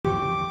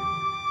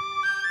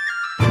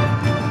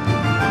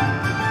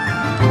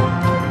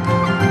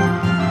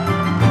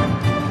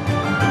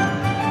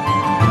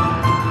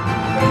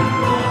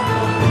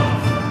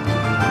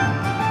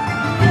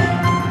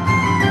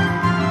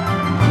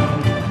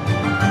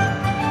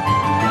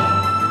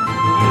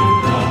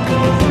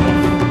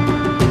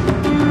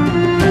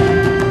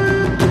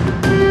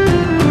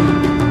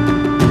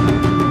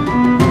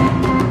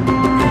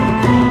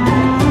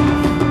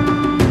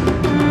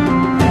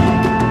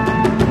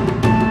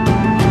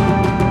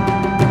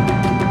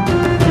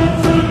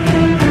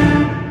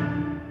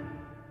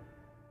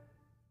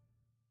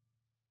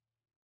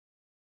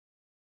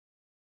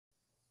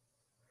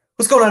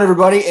going on,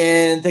 everybody?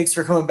 And thanks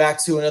for coming back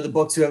to another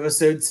BookTube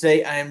episode.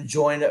 Today, I am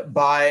joined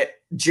by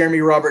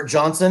Jeremy Robert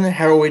Johnson.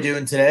 How are we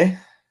doing today?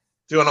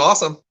 Doing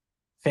awesome.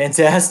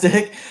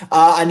 Fantastic.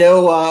 I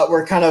know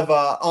we're kind of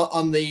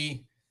on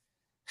the,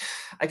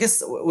 I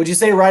guess, would you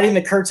say riding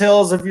the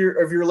curtails of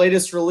your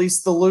latest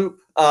release, The Loop,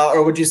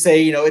 or would you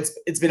say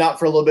it's been out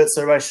for a little bit,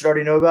 so everybody should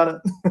already know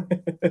about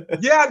it?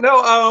 Yeah,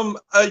 no,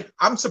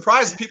 I'm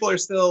surprised people are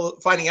still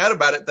finding out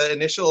about it. The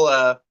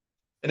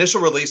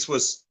initial release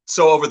was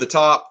so over the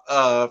top.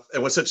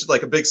 It was such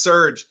like a big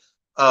surge.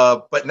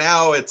 But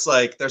now it's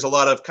like there's a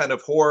lot of kind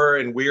of horror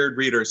and weird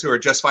readers who are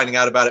just finding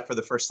out about it for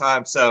the first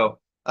time. So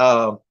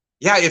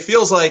yeah, it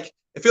feels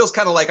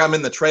kind of like I'm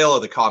in the trail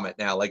of the comet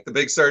now. Like the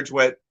big surge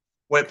went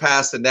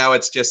past, and now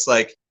it's just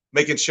like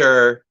making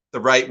sure the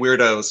right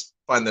weirdos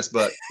find this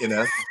book, you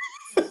know?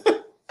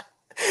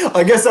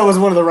 I guess I was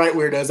one of the right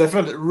weirdos. I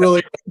found it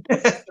really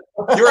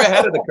You're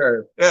ahead of the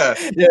curve. Yeah.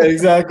 Yeah,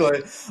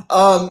 exactly.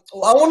 I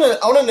want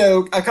to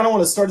know. I kind of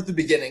want to start at the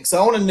beginning.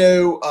 So I want to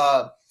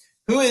know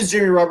who is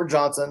Jeremy Robert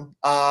Johnson.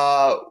 Who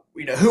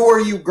are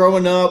you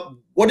growing up?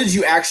 What did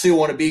you actually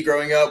want to be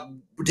growing up?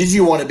 Did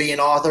you want to be an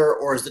author,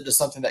 or is it just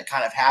something that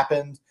kind of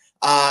happened?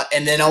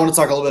 And then I want to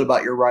talk a little bit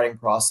about your writing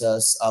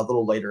process a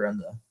little later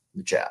in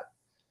the chat.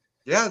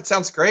 Yeah, it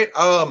sounds great.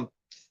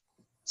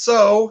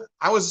 So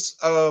I was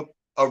a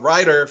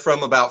writer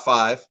from about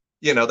 5.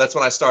 That's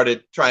when I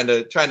started trying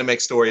to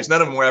make stories.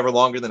 None of them were ever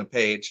longer than a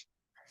page,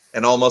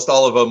 and almost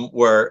all of them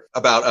were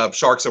about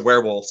sharks or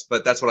werewolves.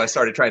 But that's when I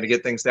started trying to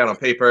get things down on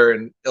paper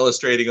and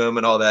illustrating them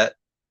and all that.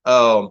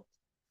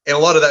 And a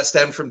lot of that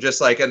stemmed from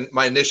just like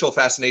my initial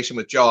fascination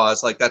with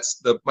Jaws. Like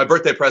that's my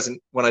birthday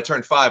present when I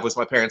turned 5 was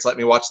my parents let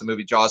me watch the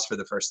movie Jaws for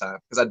the first time,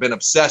 because I'd been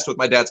obsessed with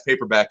my dad's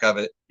paperback of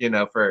it,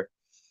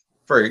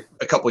 for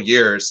a couple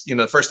years.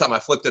 The first time I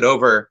flipped it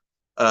over,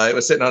 it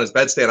was sitting on his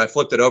bedstand. I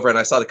flipped it over and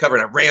I saw the cover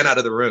and I ran out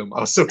of the room. I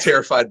was so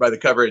terrified by the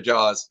cover of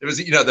Jaws. It was,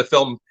 the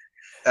film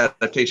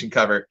adaptation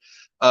cover.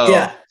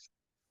 Yeah.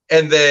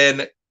 And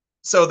then,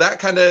 so that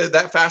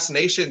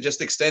fascination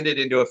just extended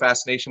into a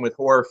fascination with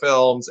horror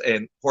films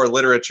and horror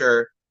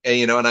literature.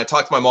 And, and I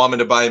talked my mom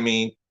into buying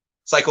me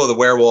Cycle of the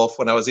Werewolf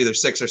when I was either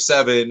 6 or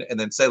 7, and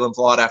then Salem's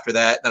Lot after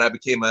that. And then I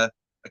became a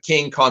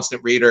King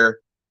constant reader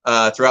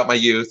throughout my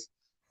youth.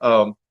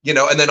 And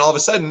then all of a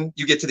sudden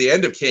you get to the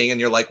end of King and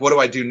you're like, what do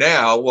I do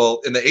now?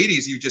 Well, in the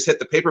 80s, you just hit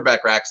the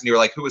paperback racks and you were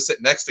like, who was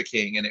sitting next to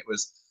King? And it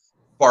was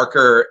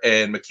Barker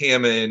and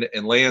McCammon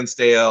and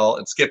Lansdale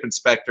and Skip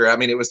Inspector. I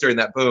mean, it was during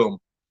that boom.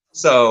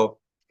 So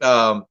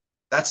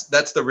that's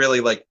the really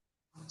like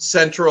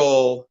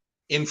central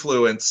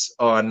influence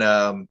on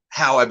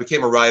how I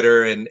became a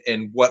writer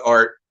and what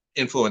art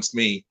influenced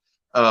me.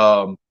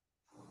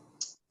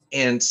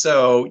 And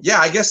so, yeah,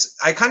 I guess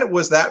I kind of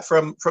was that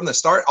from the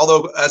start.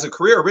 Although as a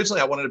career, originally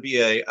I wanted to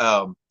be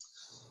a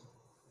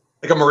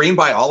marine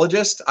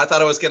biologist. I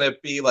thought I was going to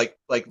be like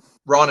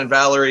Ron and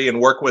Valerie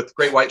and work with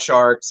great white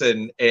sharks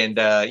and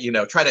try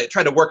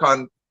to work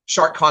on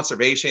shark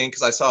conservation,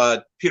 because I saw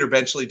a Peter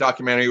Benchley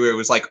documentary where it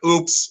was like,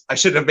 oops, I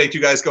shouldn't have made you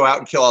guys go out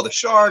and kill all the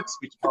sharks.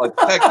 We should probably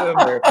protect them.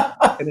 They're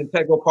an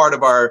integral part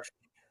of our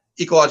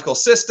ecological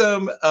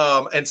system.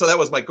 And so that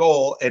was my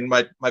goal. And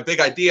my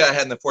big idea I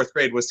had in the 4th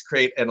grade was to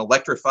create an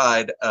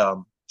electrified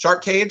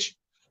shark cage,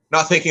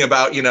 not thinking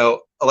about,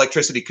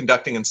 electricity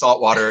conducting in salt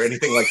water or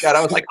anything like that.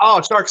 I was like,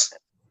 oh, sharks,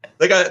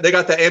 they got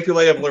the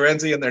ampullae of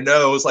Lorenzi in their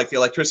nose. Like the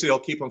electricity will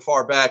keep them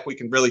far back. We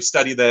can really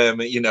study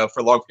them,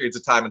 for long periods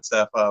of time and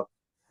stuff.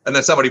 And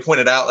then somebody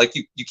pointed out, like,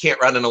 you can't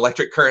run an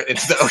electric current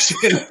into the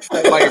ocean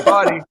by your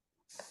body.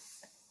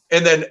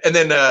 And then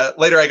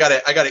later I got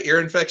an ear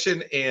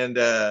infection, and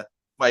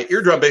my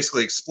eardrum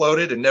basically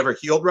exploded and never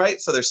healed right.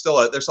 So there's still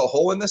a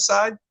hole in this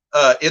side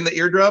in the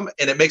eardrum,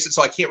 and it makes it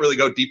so I can't really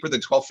go deeper than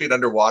 12 feet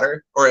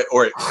underwater, or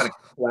it kind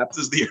of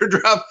collapses the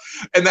eardrum.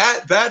 And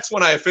that's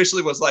when I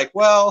officially was like,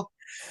 well,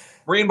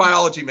 marine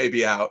biology may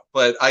be out,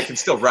 but I can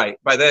still write.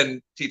 By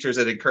then, teachers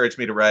had encouraged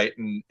me to write,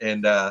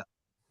 and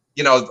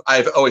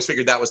I've always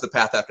figured that was the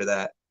path after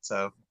that.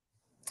 So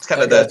it's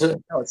kind of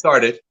how it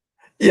started.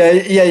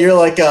 Yeah. You're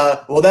like,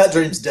 well, that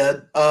dream's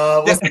dead.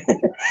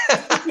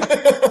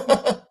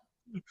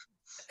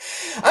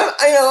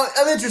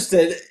 I'm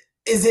interested.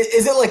 Is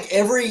it like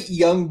every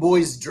young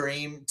boy's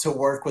dream to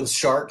work with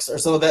sharks or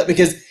some of that?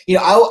 Because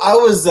I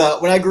was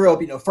when I grew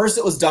up, first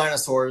it was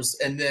dinosaurs,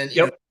 and then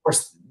of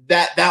course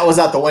that was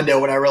out the window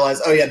when I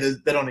realized, oh yeah,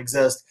 they don't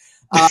exist.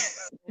 And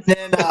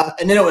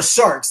then it was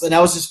sharks, and I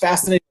was just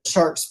fascinated with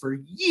sharks for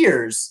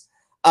years.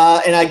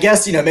 And I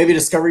guess maybe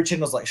Discovery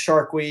Channel's like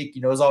Shark Week.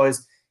 It was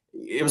always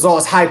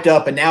hyped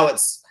up, and now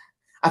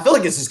I feel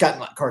like it's just gotten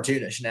like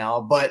cartoonish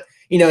now. But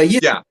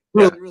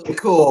really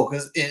cool,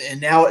 because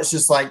and now it's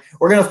just like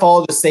we're gonna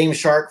follow the same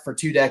shark for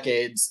 2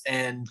 decades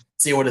and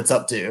see what it's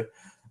up to.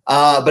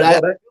 But I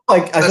feel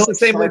like the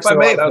same leap I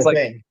made. I was like,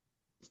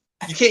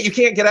 you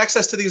can't get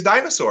access to these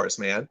dinosaurs,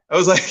 man. I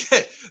was like,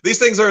 these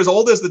things are as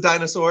old as the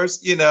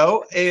dinosaurs,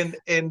 and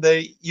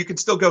you can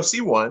still go see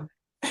one,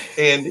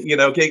 and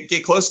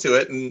get close to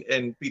it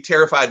and be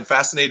terrified and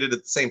fascinated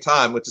at the same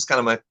time, which is kind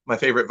of my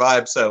favorite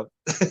vibe. So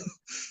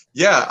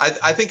Yeah,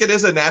 I think it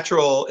is a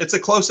natural. It's the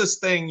closest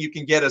thing you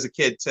can get as a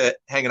kid to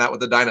hanging out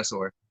with a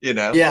dinosaur. You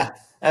know. Yeah,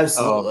 Um,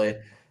 absolutely.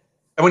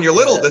 and when you're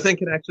little, Yeah, the thing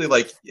can actually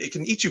like it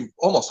can eat you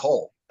almost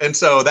whole. And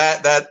so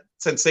that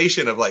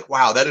sensation of like,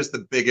 wow, that is the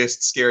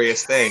biggest,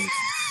 scariest thing.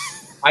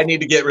 I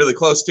need to get really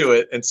close to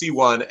it and see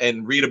one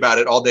and read about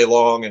it all day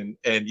long. And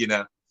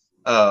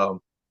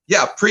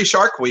yeah, pre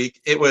Shark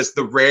Week, it was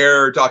the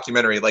rare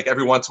documentary. Like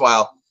every once in a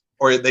while,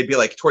 or they'd be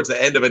like towards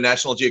the end of a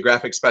National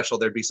Geographic special,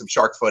 there'd be some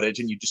shark footage,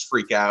 and you just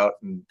freak out,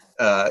 and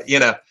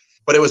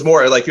But it was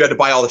more like you had to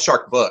buy all the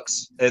shark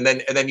books, and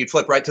then you'd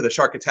flip right to the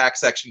shark attack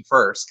section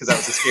first because that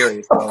was the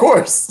scariest. of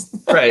course.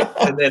 Right,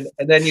 and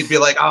then you'd be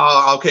like,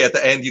 oh, okay. At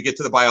the end, you get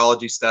to the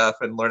biology stuff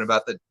and learn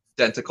about the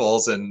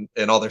denticles and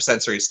all their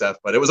sensory stuff.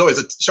 But it was always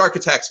a shark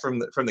attacks from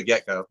the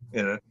get go.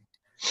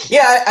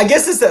 Yeah, I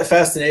guess it's that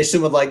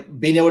fascination with like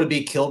being able to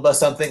be killed by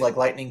something like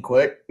lightning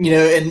quick,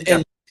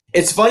 and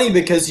it's funny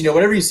because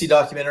whenever you see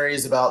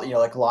documentaries about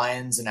like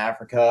lions in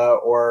Africa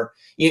or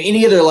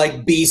any other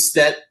like beast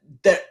that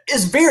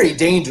is very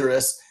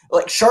dangerous,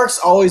 like sharks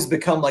always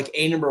become like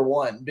a number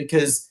one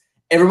because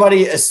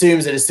everybody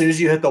assumes that as soon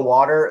as you hit the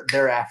water,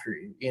 they're after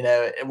you,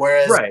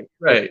 whereas right.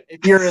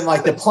 if you're in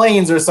like the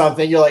plains or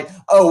something, you're like,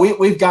 oh,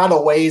 we've got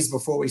a ways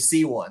before we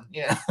see one.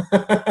 Yeah,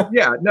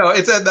 no,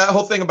 it's that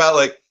whole thing about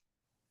like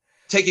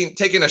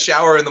taking a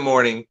shower in the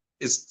morning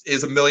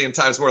is a million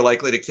times more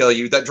likely to kill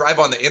you. That drive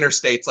on the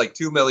interstate's like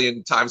 2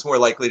 million times more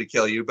likely to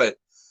kill you. But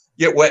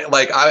yet,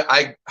 like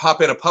I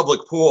hop in a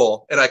public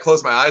pool and I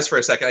close my eyes for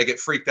a second, I get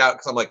freaked out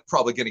because I'm like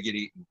probably going to get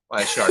eaten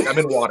by a shark. I'm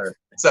in water,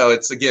 so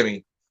it's a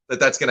gimme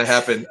that's going to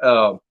happen.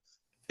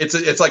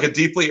 It's like a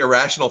deeply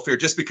irrational fear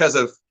just because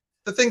of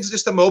the thing's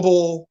just a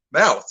mobile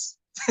mouth.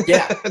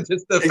 Yeah,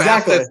 just the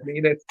fastest,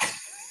 meanest,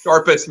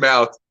 sharpest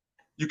mouth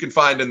you can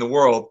find in the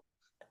world.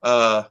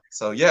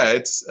 So yeah,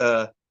 it's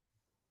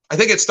I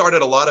think it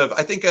started a lot of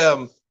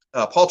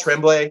Paul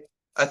Tremblay,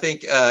 I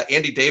think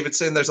Andy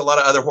Davidson. There's a lot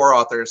of other horror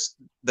authors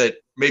that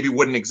maybe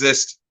wouldn't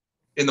exist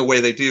in the way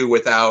they do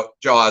without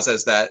Jaws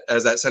as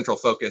that central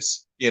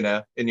focus, in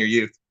your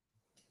youth.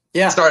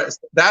 Yeah,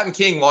 that and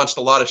King launched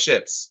a lot of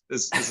ships.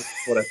 Is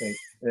what I think.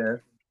 Yeah.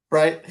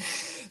 Right.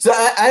 So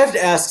I have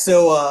to ask.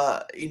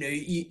 So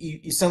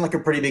you sound like a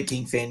pretty big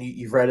King fan.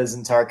 You've read his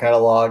entire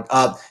catalog.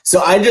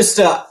 So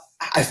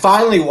I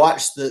finally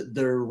watched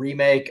the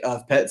remake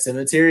of Pet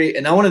Sematary,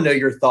 and I want to know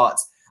your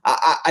thoughts.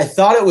 I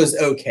thought it was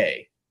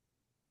okay.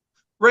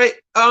 Right.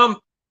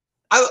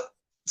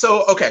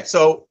 So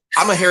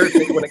I'm a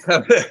heretic when it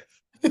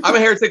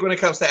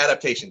comes to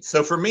adaptations.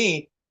 So for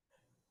me,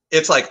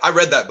 it's like I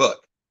read that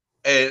book,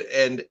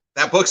 and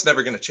that book's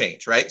never going to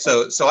change, right?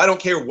 So I don't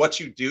care what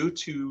you do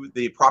to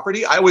the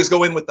property. I always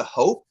go in with the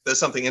hope that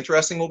something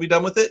interesting will be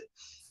done with it.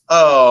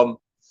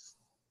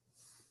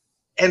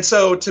 And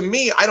so to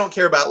me, I don't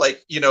care about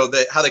like,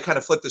 how they kind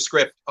of flip the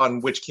script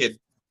on which kid,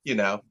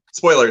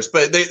 spoilers,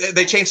 but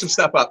they changed some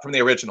stuff up from the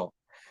original.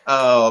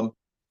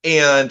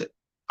 And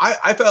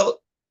I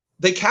felt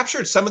they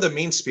captured some of the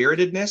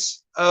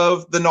mean-spiritedness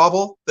of the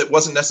novel that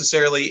wasn't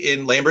necessarily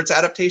in Lambert's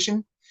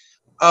adaptation.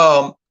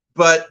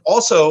 But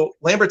also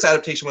Lambert's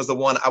adaptation was the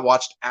one I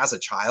watched as a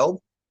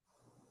child.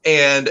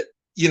 And,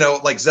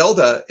 like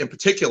Zelda in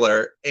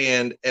particular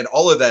and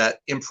all of that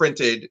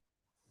imprinted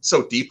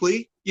so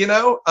deeply,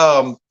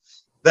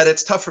 that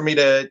it's tough for me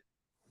to,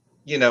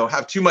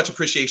 have too much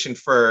appreciation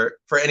for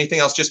anything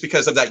else just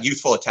because of that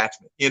youthful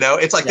attachment.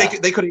 It's like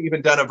they could have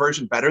even done a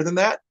version better than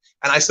that,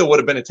 and I still would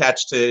have been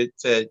attached to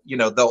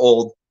the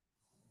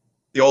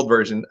old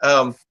version.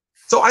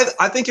 So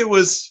I think it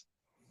was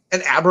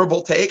an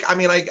admirable take. I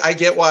mean, I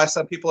get why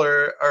some people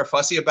are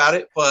fussy about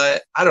it,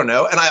 but I don't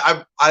know. And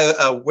I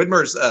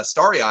Widmer's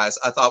Starry Eyes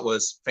I thought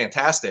was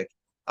fantastic.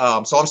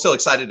 So I'm still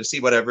excited to see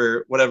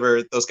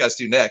whatever those guys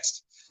do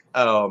next.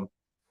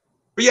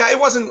 But yeah, it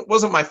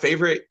wasn't my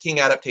favorite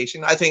King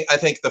adaptation. I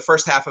think the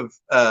first half of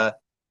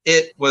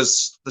it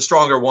was the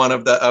stronger one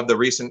of the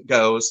recent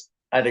goes.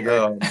 I'd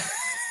agree.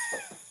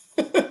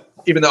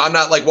 Even though I'm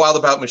not like wild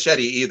about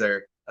Machete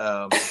either.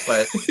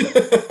 But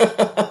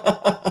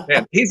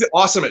man, he's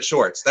awesome at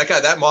shorts.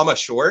 That Mama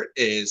short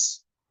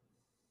is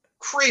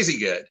crazy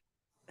good.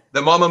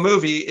 The Mama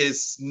movie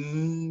is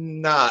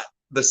not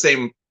the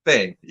same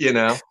thing,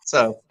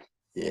 So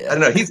yeah. I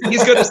don't know. He's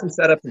good at some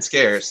setup and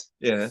scares.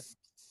 Yeah.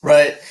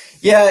 Right.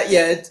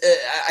 Yeah.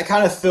 I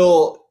kind of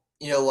feel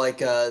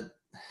like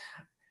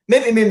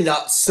maybe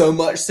not so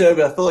much so,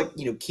 but I feel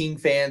like King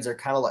fans are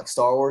kind of like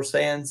Star Wars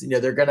fans.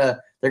 They're gonna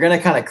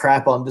kind of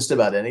crap on just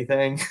about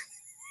anything.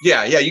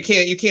 Yeah. You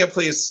can't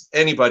please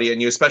anybody,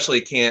 and you especially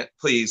can't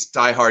please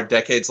diehard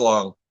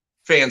decades-long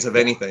fans of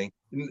anything.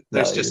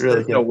 There's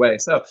no way.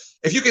 So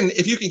if you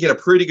can get a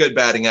pretty good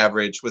batting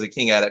average with a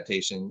King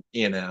adaptation,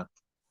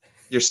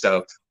 you're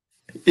stoked.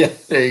 Yeah,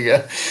 there you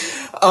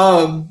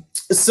go.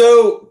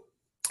 So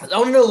I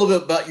want to know a little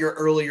bit about your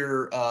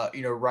earlier,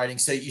 writing.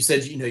 So you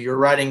said, you're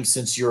writing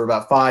since you were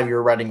about 5. You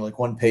were writing like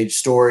 1-page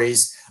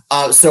stories.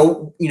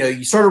 So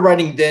you started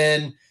writing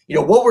then.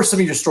 What were some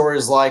of your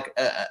stories like?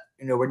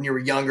 When you were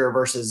younger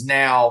versus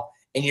now?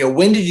 And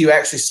when did you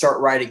actually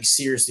start writing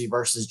seriously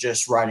versus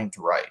just writing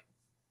to write?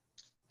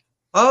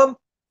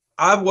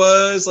 I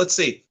was, let's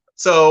see.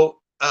 So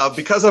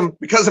because I'm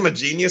a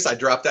genius, I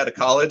dropped out of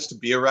college to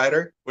be a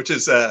writer, which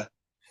is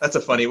that's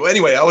a funny. Well,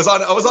 anyway, I was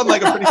on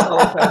like a pretty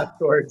solid path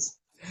towards.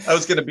 I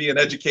was going to be an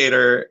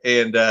educator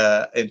and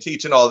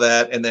teach and all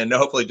that, and then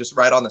hopefully just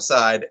write on the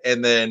side.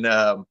 And then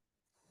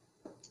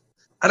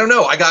I don't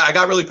know. I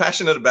got really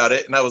passionate about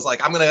it, and I was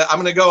like, I'm gonna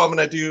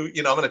do,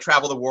 I'm gonna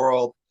travel the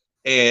world,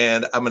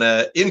 and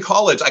in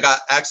college I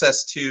got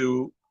access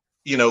to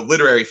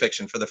literary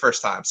fiction for the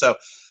first time.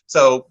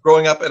 So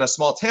growing up in a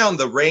small town,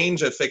 the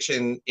range of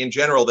fiction in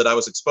general that I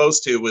was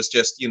exposed to was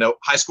just,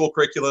 high school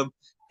curriculum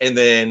and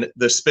then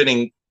the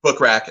spinning book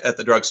rack at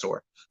the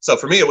drugstore. So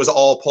for me, it was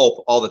all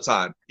pulp all the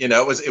time.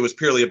 It was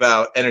purely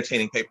about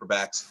entertaining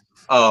paperbacks.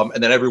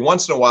 And then every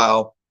once in a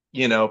while,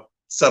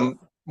 some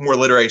more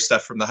literary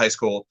stuff from the high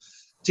school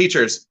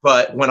teachers.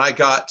 But when I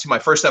got to my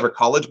first ever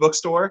college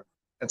bookstore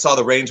and saw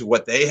the range of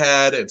what they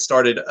had and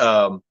started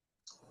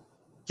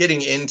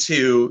getting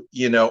into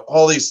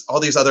all these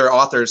other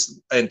authors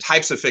and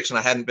types of fiction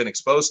I hadn't been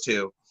exposed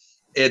to,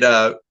 it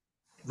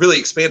really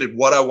expanded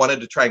what I wanted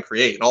to try and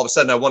create. And all of a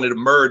sudden I wanted to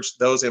merge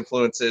those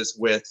influences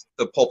with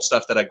the pulp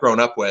stuff that I'd grown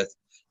up with,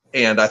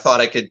 and I thought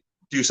I could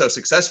do so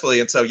successfully.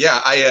 And so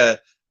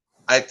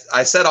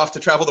I set off to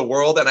travel the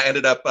world, and I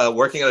ended up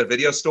working at a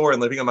video store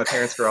and living in my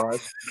parents'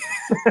 garage,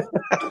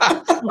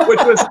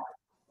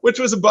 which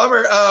was a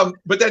bummer.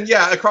 But then,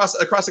 across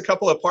a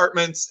couple of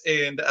apartments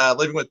and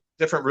living with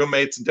different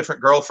roommates and different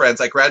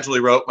girlfriends, I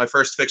gradually wrote my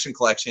first fiction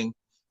collection.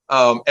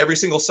 Every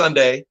single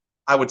Sunday,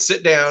 I would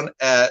sit down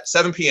at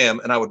 7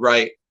 p.m. and I would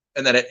write.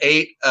 And then at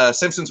 8,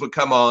 Simpsons would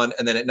come on.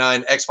 And then at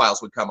 9,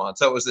 X-Files would come on.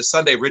 So it was this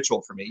Sunday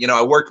ritual for me.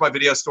 I worked my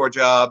video store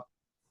job,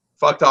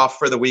 fucked off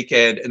for the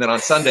weekend. And then on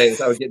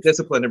Sundays, I would get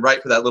disciplined and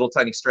write for that little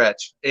tiny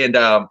stretch. And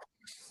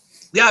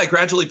I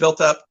gradually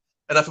built up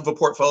enough of a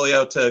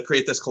portfolio to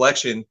create this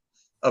collection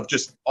of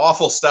just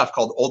awful stuff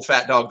called Old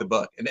Fat Dog the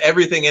Book. And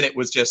everything in it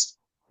was just,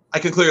 I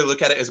can clearly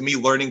look at it as me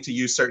learning to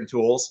use certain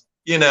tools.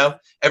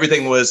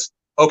 Everything was,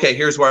 okay,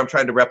 here's where I'm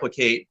trying to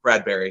replicate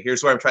Bradbury.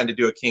 Here's where I'm trying to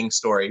do a King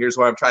story. Here's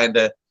where I'm trying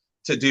to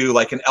do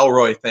like an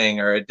Elroy thing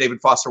or a David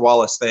Foster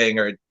Wallace thing.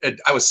 Or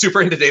I was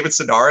super into David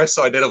Sedaris,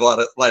 so I did a lot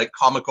of like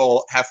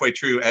comical, halfway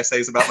true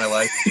essays about my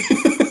life.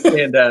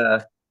 And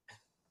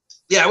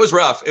it was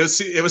rough. It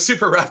was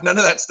super rough. None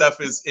of that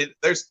stuff is it.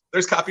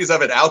 There's copies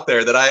of it out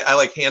there that I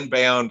like hand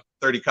bound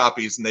 30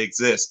 copies and they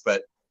exist,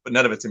 but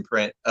none of it's in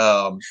print.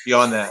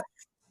 Beyond that,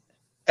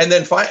 and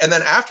then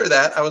after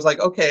that, I was like,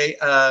 okay,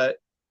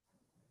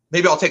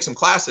 maybe I'll take some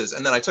classes.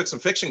 And then I took some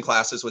fiction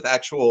classes with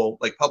actual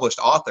like published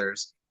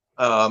authors.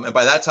 And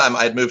by that time,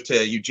 I had moved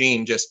to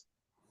Eugene just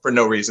for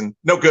no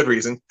good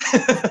reason.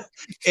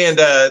 And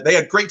they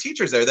had great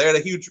teachers there. They had a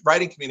huge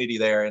writing community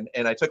there,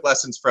 and I took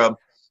lessons from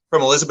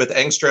Elizabeth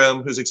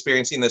Engstrom, who's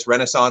experiencing this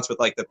renaissance with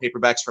like the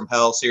Paperbacks from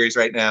Hell series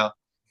right now,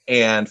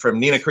 and from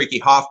Nina Creaky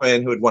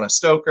Hoffman, who had won a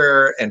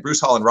Stoker, and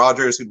Bruce Holland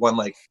Rogers, who'd won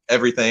like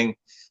everything.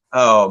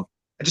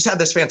 I just had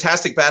this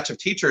fantastic batch of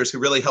teachers who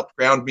really helped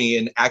ground me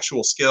in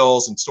actual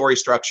skills and story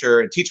structure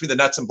and teach me the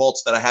nuts and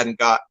bolts that I hadn't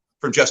got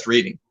from just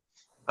reading.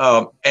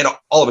 And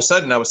all of a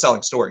sudden I was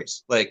selling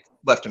stories like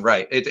left and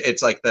right.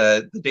 It's like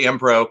the dam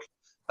broke,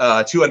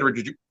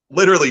 200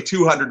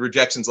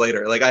 rejections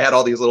later. Like I had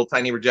all these little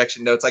tiny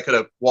rejection notes I could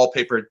have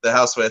wallpapered the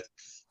house with.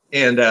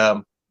 And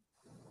and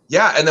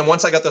then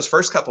once I got those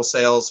first couple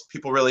sales,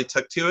 people really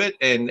took to it.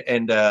 And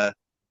I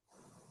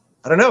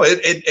don't know,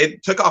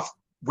 it took off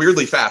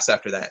weirdly fast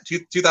after that.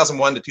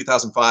 2001 to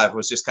 2005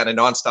 was just kind of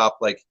nonstop,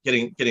 like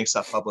getting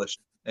stuff published,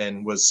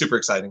 and was super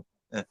exciting.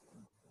 Yeah.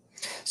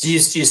 So you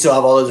still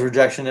have all those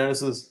rejection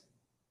notices?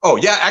 Oh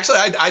yeah, actually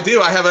I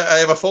do. I have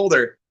a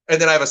folder, and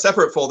then I have a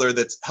separate folder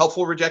that's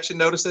helpful rejection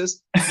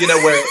notices.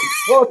 Where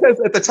because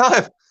at the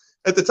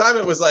time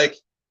it was like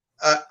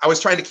I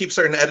was trying to keep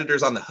certain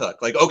editors on the hook.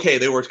 Like, okay,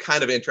 they were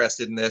kind of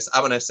interested in this.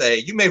 I'm gonna say,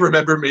 you may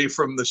remember me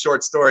from the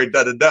short story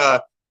da da da.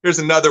 Here's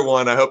another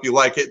one. I hope you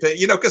like it.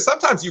 Because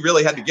sometimes you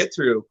really had to get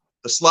through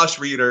the slush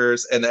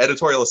readers and the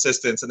editorial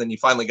assistants, and then you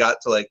finally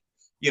got to like,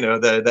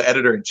 the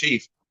editor in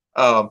chief.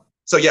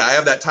 So yeah, I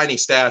have that tiny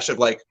stash of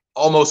like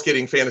almost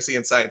getting fantasy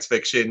and science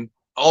fiction,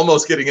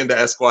 almost getting into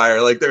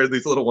Esquire. Like there are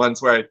these little ones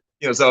where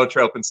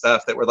Zoetrope and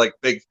stuff that were like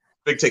big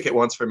ticket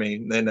ones for me.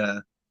 And then,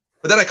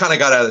 but then I kind of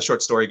got out of the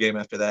short story game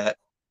after that.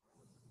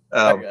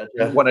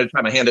 Wanted to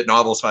try my hand at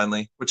novels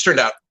finally, which turned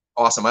out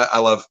awesome. I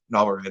love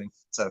novel writing.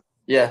 So.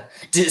 Yeah.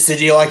 So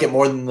do you like it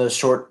more than the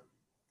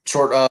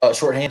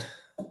shorthand?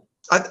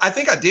 I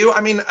think I do.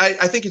 I mean,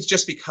 I think it's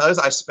just because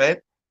I spent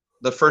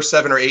the first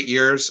 7 or 8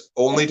 years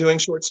only doing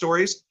short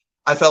stories.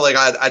 I felt like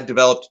I'd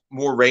developed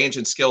more range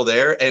and skill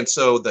there. And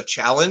so the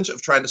challenge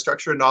of trying to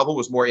structure a novel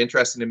was more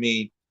interesting to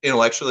me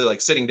intellectually,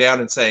 like sitting down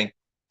and saying,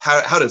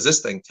 how does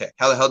this thing tick?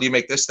 How the hell do you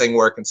make this thing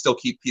work and still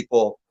keep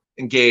people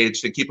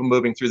engaged and keep them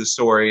moving through the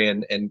story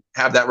and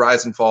have that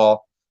rise and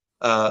fall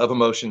of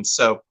emotions?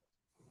 So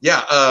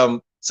yeah,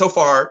 so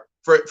far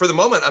for the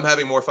moment, I'm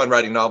having more fun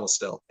writing novels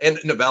still, and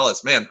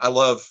novellas. Man, I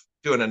love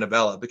doing a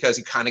novella because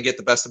you kind of get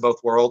the best of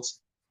both worlds.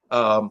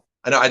 I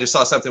know I just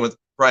saw something with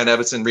Brian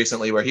Evetson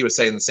recently where he was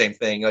saying the same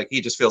thing. Like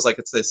he just feels like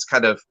it's this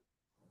kind of,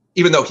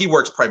 even though he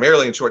works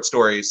primarily in short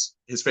stories,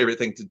 his favorite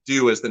thing to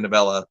do is the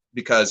novella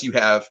because you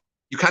kind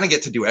of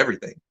get to do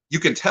everything. You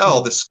can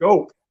tell the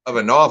scope of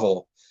a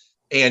novel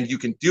and you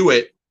can do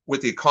it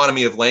with the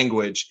economy of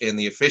language and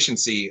the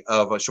efficiency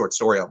of a short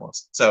story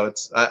almost. So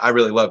I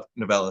really love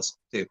novellas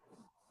too.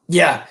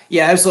 Yeah,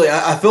 absolutely.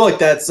 I feel like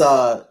that's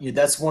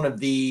one of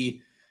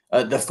the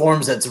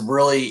forms that's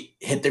really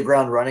hit the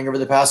ground running over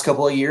the past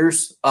couple of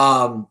years.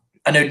 I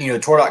know,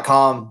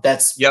 Tor.com,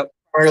 that's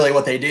primarily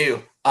what they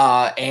do.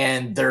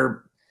 And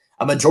they're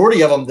a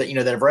majority of them that,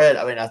 that I've read.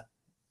 I mean,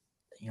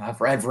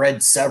 I've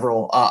read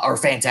several are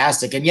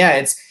fantastic. And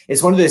yeah,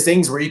 it's one of those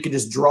things where you can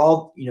just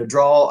draw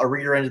a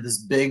reader into this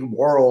big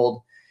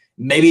world,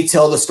 maybe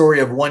tell the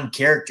story of one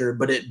character,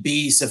 but it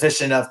be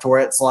sufficient enough to where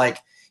it's like,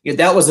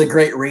 that was a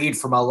great read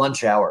for my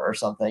lunch hour or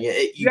something.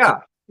 You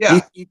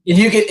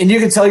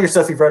can tell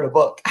yourself you've read a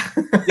book.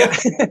 Yeah.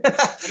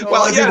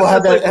 Well, people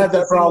have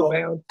that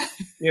problem.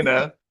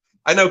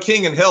 I know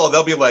King and Hill,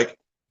 they'll be like,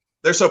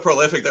 they're so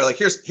prolific. They're like,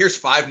 here's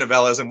 5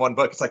 novellas in one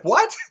book. It's like,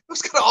 what?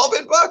 Those could have all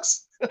been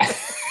books.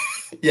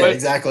 Yeah, but,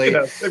 exactly.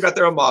 They've got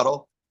their own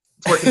model.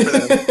 It's working for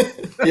them.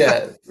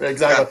 Yeah,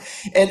 exactly.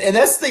 Yeah. And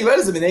that's the thing about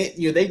it is, I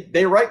mean,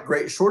 they write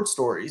great short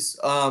stories.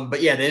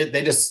 But yeah,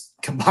 they just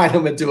combine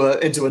them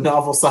into a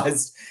novel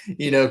sized,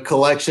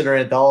 collection or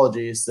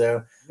anthology.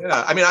 So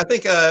yeah, I mean, I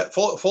think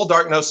Full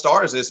Dark No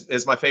Stars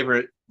is my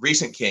favorite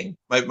recent King.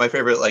 My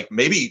favorite, post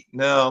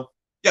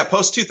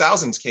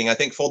 2000s King. I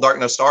think Full Dark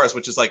No Stars,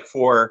 which is like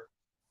for,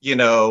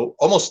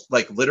 almost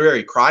like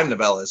literary crime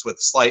novellas with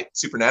slight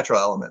supernatural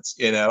elements.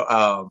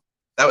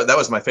 That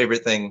was my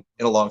favorite thing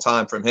in a long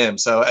time from him.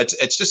 So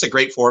it's just a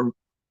great form,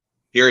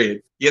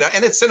 period.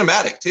 And it's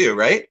cinematic too,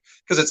 right?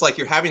 Because it's like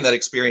you're having that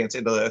experience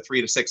into a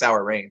 3 to 6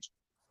 hour range.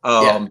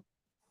 And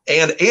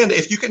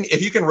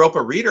if you can rope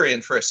a reader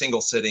in for a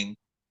single sitting,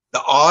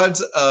 the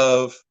odds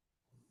of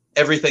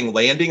everything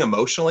landing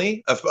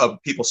emotionally,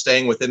 of people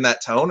staying within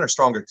that tone, are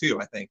stronger too,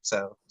 I think.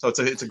 So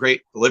it's a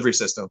great delivery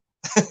system.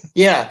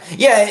 Yeah.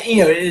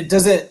 It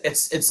doesn't.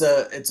 It's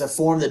a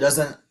form that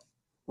doesn't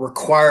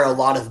require a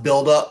lot of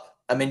buildup.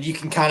 I mean, you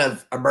can kind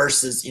of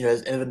immerse in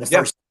the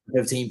first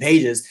 15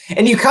 pages,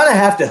 and you kind of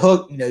have to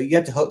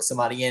hook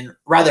somebody in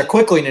rather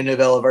quickly in a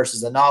novella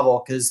versus a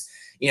novel, because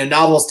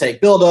novels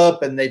take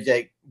buildup and they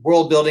take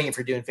world building if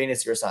you're doing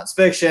fantasy or science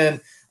fiction,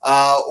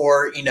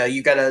 or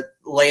you got to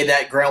lay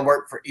that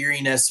groundwork for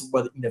eeriness,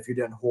 whether if you're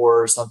doing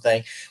horror or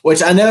something.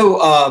 Which I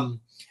know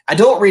I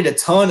don't read a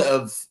ton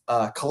of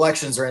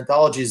collections or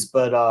anthologies,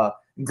 but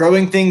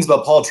Growing Things by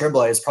Paul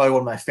Tremblay is probably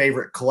one of my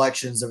favorite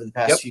collections over the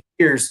past few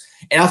years,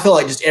 and I feel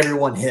like just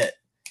everyone hit.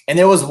 And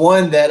there was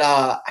one that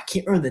I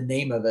can't remember the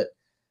name of it,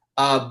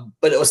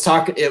 but it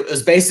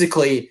was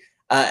basically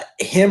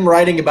him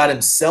writing about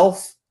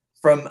himself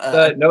from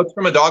Notes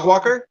from a Dog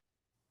Walker.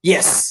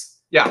 Yes.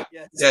 Yeah.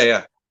 Yes.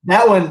 Yeah.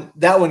 That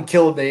one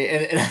killed me,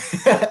 and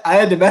I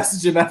had to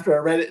message him after I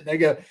read it, and I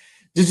go,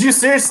 "Did you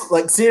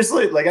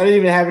seriously? Like, I didn't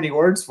even have any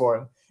words for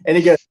him." And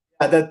he goes,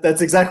 yeah,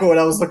 "That's exactly what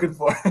I was looking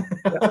for."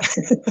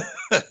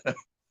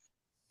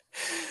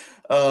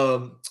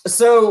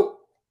 So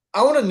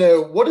I want to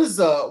know, what is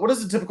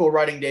a typical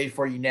writing day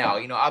for you now?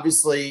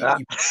 Obviously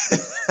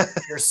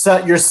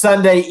your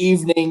Sunday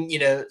evening,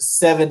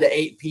 7 to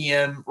 8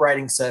 p.m.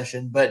 writing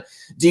session, but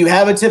do you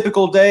have a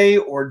typical day,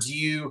 or do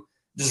you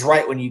just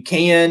write when you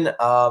can?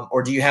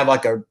 Or do you have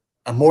like a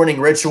morning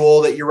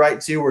ritual that you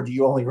write to, or do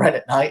you only write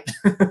at night?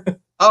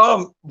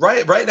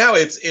 Right now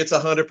it's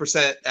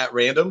 100% at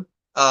random.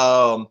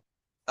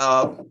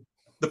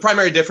 The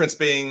primary difference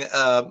being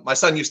my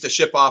son used to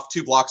ship off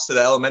 2 blocks to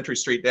the elementary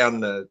street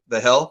down the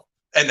hill,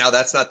 and now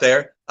that's not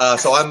there.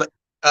 So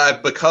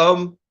I've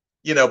become,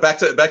 back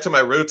to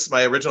my roots,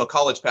 my original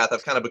college path.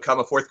 I've kind of become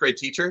a 4th grade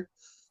teacher.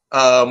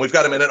 We've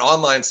got him in an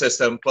online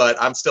system,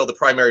 but I'm still the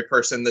primary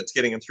person that's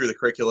getting him through the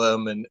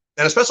curriculum, and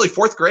especially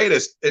 4th grade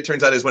it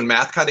turns out is when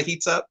math kind of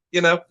heats up,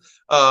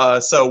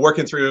 so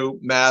working through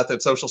math and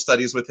social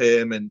studies with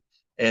him,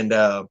 and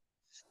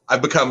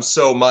I've become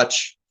so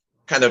much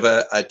kind of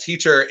a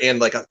teacher and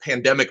like a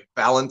pandemic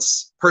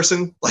balance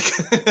person, like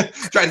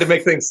trying to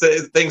make things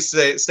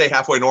stay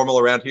halfway normal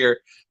around here.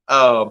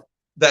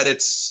 That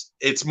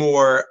it's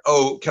more,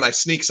 can I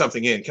sneak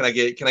something in? Can I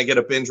get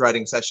a binge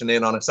writing session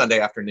in on a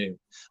Sunday afternoon?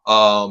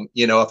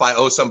 If I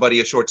owe somebody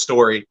a short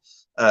story,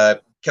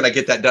 can I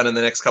get that done in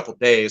the next couple of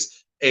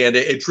days? And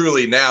it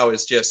truly now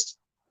is just,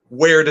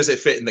 where does it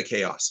fit in the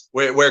chaos?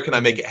 Where can I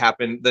make it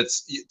happen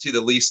that's to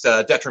the least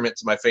detriment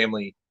to my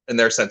family and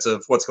their sense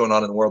of what's going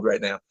on in the world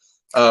right now?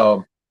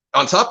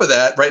 On top of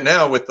that, right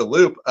now with the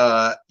Loop,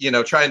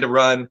 trying to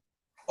run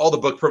all the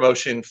book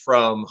promotion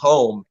from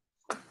home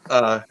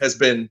has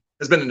been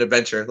an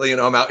adventure.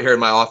 I'm out here in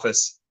my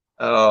office,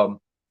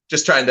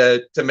 just trying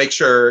to make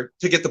sure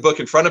to get the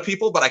book in front of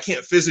people, but I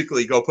can't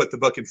physically go put the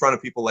book in front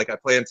of people like I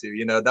plan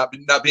to.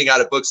 Not being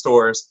out at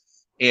bookstores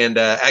and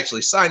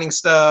actually signing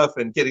stuff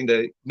and getting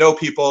to know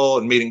people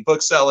and meeting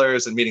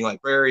booksellers and meeting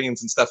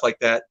librarians and stuff like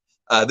that.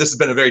 This has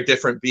been a very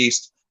different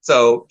beast.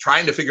 So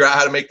trying to figure out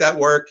how to make that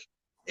work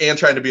and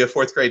trying to be a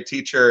fourth grade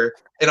teacher.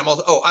 And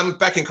I'm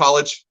back in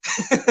college.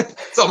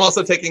 So I'm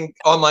also taking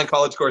online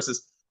college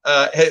courses.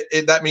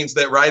 That means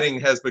that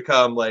writing has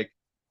become like,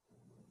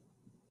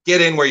 get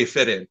in where you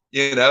fit in,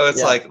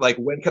 it's like,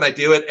 when can I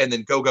do it? And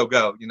then go,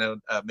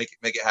 make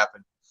it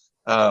happen.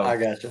 I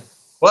gotcha.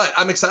 But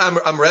I'm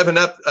excited. I'm revving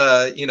up.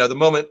 The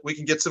moment we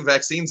can get some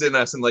vaccines in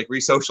us and like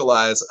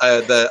re-socialize,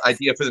 the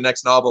idea for the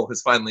next novel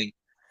has finally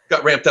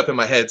got ramped up in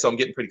my head. So I'm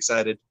getting pretty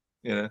excited.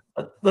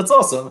 That's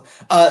awesome.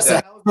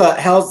 So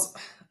how's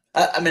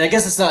I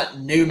guess it's not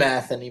new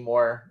math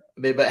anymore,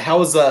 but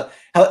how's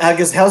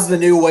the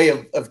new way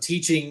of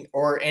teaching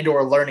or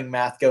learning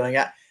math going?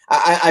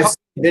 I've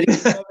seen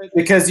videos of it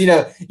because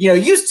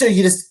used to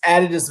you just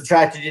added and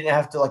subtracted, you didn't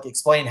have to like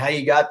explain how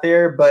you got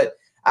there, but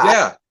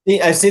I've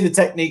seen the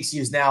techniques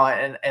used now,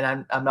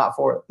 and I'm not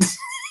for it.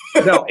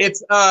 No,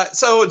 it's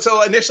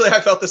so initially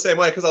I felt the same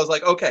way because I was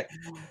like, okay,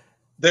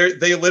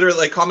 they literally,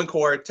 like, Common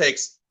Core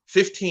takes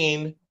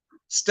 15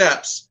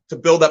 steps to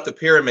build up the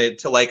pyramid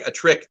to like a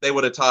trick they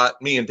would have taught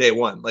me in day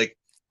one. Like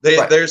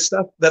there's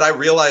stuff that I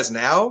realize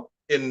now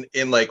in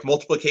like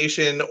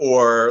multiplication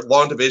or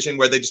long division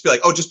where they just be like,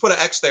 oh, just put an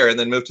X there and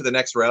then move to the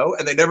next row.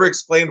 And they never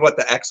explained what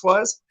the X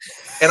was.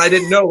 And I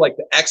didn't know like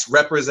the X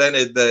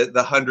represented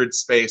the hundred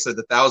space or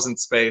the thousand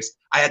space.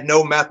 I had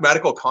no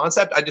mathematical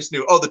concept. I just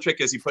knew, oh, the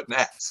trick is you put an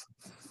X.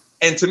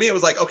 And to me, it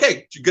was like,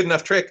 okay, good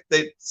enough trick.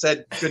 They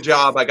said, good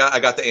job. I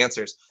got the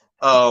answers.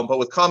 But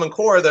with Common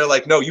Core, they're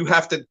like, no, you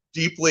have to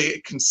deeply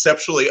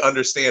conceptually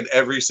understand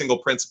every single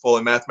principle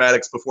in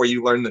mathematics before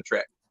you learn the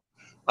trick.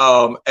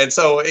 And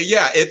so,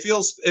 yeah, it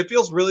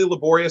feels really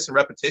laborious and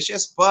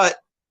repetitious, but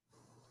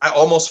I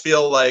almost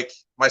feel like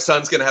my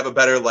son's going to have a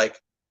better,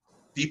 like,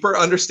 deeper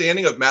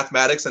understanding of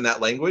mathematics and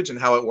that language and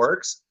how it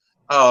works.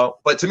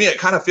 But to me, it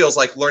kind of feels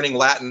like learning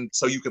Latin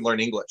so you can learn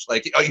English.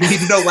 Like, you need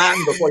to know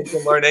Latin before you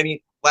can learn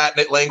any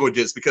Latin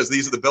languages because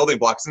these are the building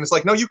blocks. And it's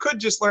like, no, you could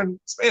just learn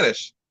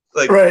Spanish.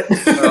 Like, right.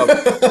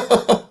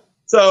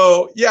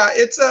 So yeah,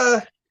 it's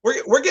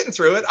we're getting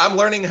through it. I'm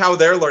learning how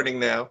they're learning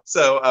now.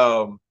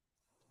 So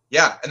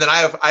yeah, and then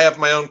I have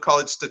my own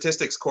college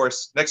statistics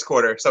course next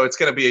quarter, so it's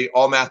going to be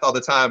all math all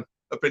the time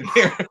up in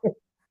here.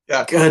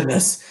 Yeah.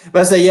 Goodness. But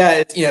I say,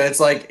 yeah, it's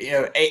like,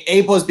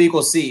 A plus B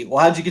equals C. Well,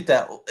 how'd you get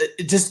that?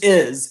 It just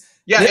is.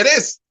 Yeah, it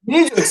is.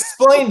 You need to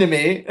explain to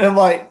me. And I'm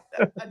like,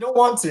 I don't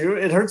want to.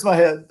 It hurts my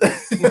head.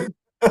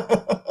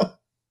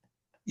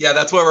 Yeah,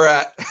 that's where we're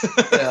at.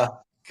 Yeah.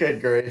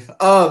 Good grief.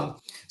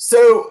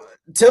 So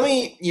tell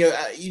me, you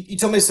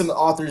told me some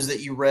authors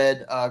that you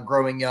read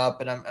growing up,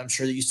 and I'm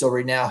sure that you still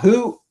read now.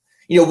 Who,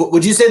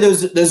 would you say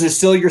those are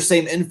still your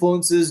same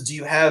influences? Do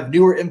you have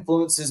newer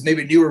influences,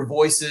 maybe newer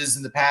voices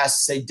in the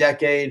past, say,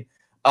 decade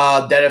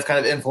that have kind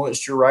of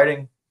influenced your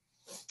writing?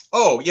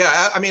 Oh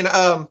yeah, I mean,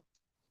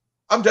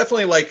 I'm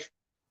definitely like,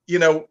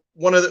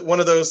 one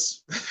of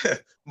those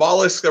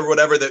mollusks or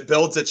whatever that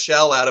builds its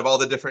shell out of all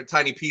the different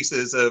tiny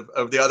pieces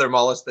of the other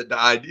mollusks that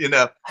died.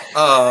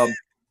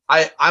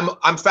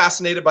 I'm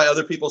fascinated by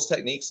other people's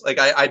techniques. Like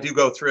I do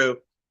go through,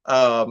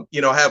 I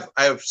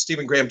have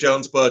Stephen Graham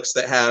Jones books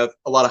that have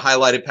a lot of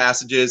highlighted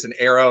passages and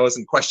arrows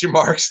and question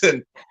marks,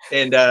 and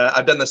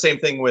I've done the same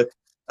thing with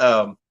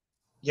Evanson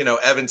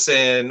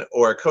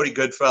or Cody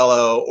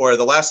Goodfellow, or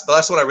the last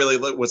one I really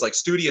was like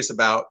studious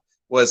about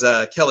was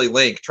Kelly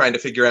Link, trying to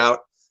figure out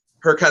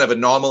her kind of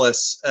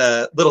anomalous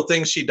little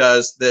things she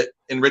does that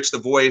enrich the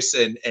voice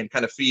and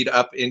kind of feed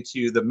up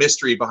into the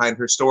mystery behind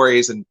her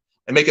stories and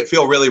make it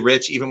feel really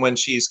rich, even when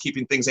she's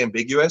keeping things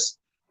ambiguous.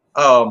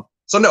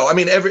 So no, I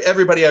mean,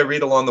 everybody I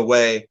read along the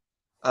way,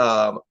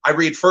 I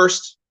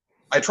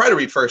try to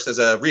read first as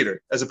a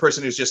reader, as a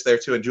person who's just there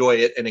to enjoy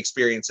it and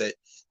experience it.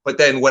 But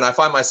then when I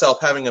find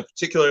myself having a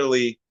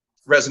particularly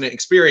resonant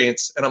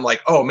experience and I'm like,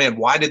 oh man,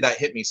 why did that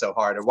hit me so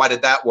hard? Or why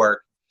did that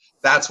work?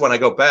 That's when I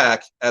go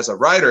back as a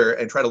writer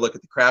and try to look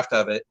at the craft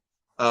of it,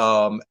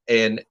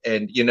 and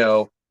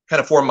kind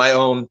of form my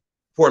own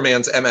poor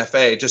man's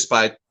MFA just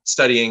by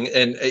studying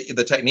and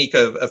the technique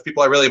of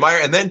people I really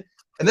admire. And then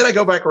I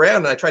go back around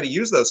and I try to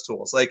use those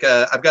tools. Like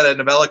I've got a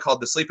novella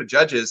called The Sleep of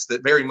Judges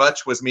that very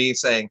much was me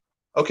saying,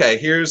 okay,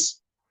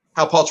 here's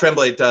how Paul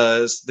Tremblay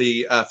does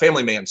the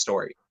Family Man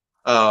story.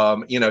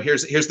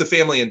 Here's the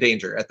family in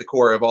danger at the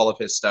core of all of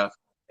his stuff.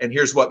 And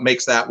here's what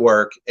makes that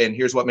work. And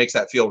here's what makes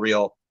that feel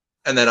real.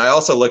 And then I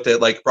also looked at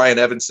like Brian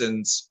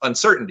Evanson's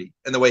uncertainty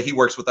and the way he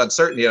works with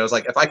uncertainty. I was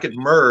like, if I could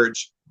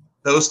merge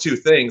those two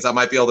things, I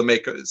might be able to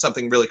make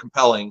something really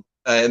compelling,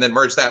 and then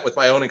merge that with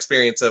my own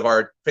experience of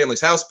our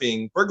family's house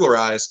being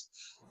burglarized.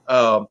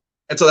 And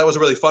so that was a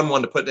really fun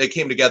one to put. It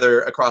came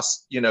together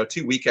across,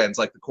 2 weekends,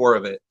 like the core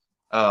of it,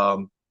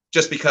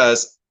 just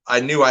because I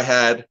knew I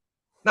had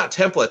not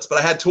templates, but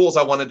I had tools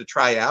I wanted to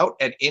try out.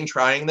 And in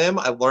trying them,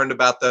 I learned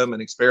about them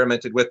and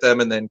experimented with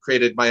them and then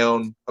created my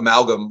own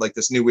amalgam, like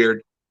this new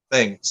weird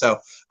thing. So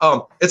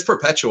it's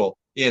perpetual,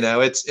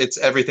 it's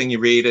everything you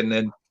read. And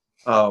then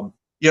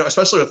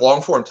especially with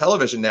long form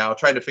television now,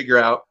 trying to figure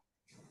out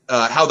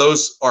how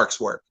those arcs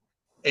work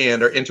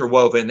and are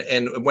interwoven,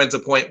 and when's the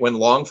point when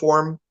long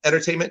form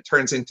entertainment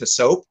turns into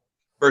soap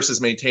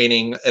versus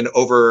maintaining an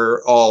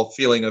overall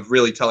feeling of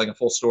really telling a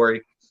full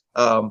story.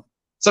 So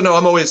no,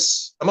 I'm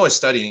always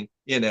studying,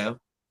 but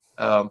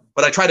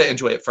I try to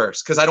enjoy it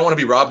first because I don't want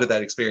to be robbed of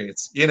that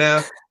experience,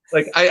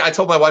 Like I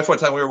told my wife one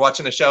time we were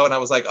watching a show and I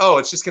was like, oh,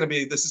 this is going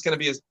to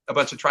be a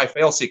bunch of try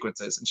fail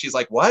sequences. And she's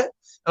like, what? And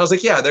I was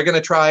like, yeah, they're going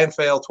to try and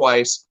fail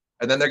twice.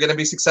 And then they're going to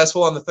be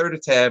successful on the third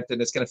attempt.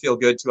 And it's going to feel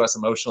good to us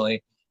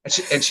emotionally. And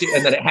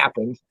then it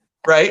happened.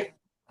 Right.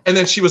 And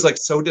then she was like,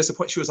 so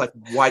disappointed. She was like,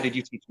 why did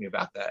you teach me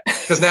about that?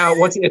 Because now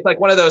it's like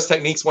one of those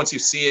techniques, once you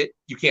see it,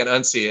 you can't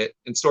unsee it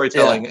in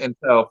storytelling. Yeah. And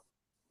so,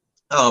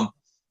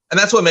 and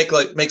that's what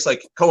makes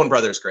like Coen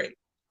Brothers great.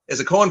 Is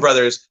the Coen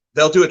Brothers,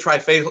 they'll do a try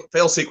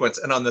fail sequence,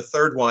 and on the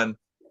third one,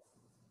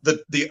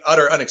 the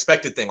utter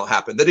unexpected thing will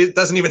happen that it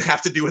doesn't even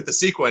have to do with the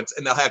sequence,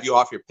 and they'll have you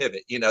off your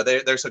pivot.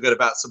 They're so good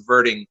about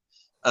subverting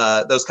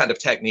those kind of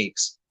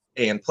techniques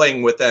and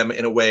playing with them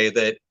in a way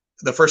that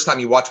the first time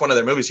you watch one of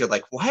their movies, you're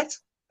like, what?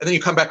 And then you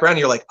come back around and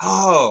you're like,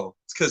 oh,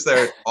 it's because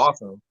they're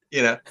awesome.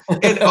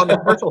 And on the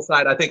commercial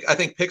side, I think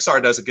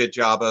Pixar does a good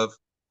job of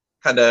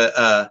kind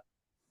of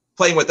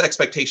playing with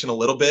expectation a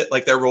little bit.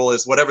 Like their rule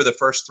is whatever the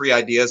first three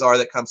ideas are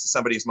that comes to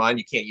somebody's mind,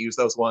 you can't use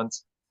those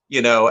ones,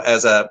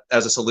 as a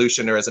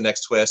solution or as a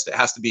next twist. It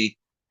has to be,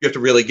 you have to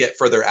really get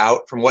further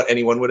out from what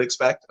anyone would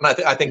expect. And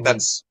I think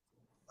that's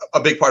a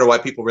big part of why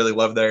people really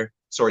love their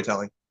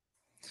storytelling.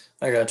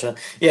 I gotcha.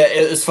 Yeah,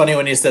 it was funny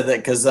when you said that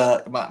because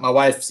my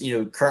wife,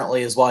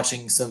 currently is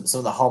watching some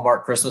of the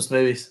Hallmark Christmas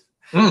movies,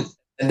 and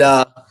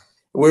I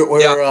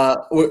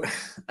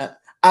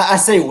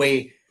say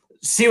we.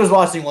 She was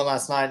watching one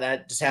last night, and I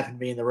just happened to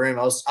be in the room.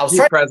 I was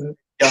trying present.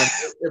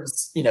 It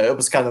was it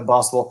was kind of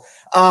impossible.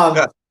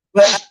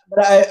 But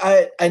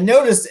I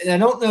noticed, and I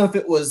don't know if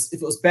it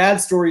was bad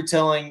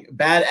storytelling,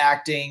 bad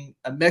acting,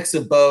 a mix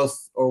of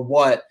both, or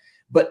what.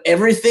 But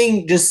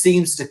everything just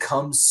seems to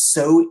come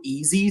so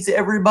easy to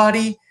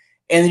everybody,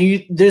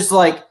 and there's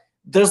like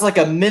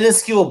a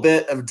minuscule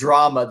bit of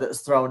drama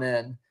that's thrown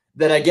in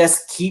that I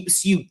guess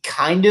keeps you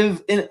kind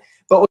of in it.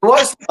 But we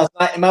watched last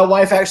night, and my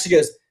wife actually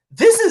goes,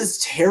 this is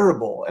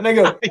terrible. And I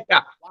go,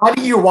 yeah. Why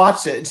do you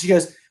watch it? And she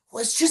goes,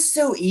 well, it's just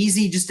so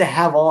easy just to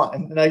have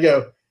on. And I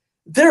go,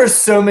 there are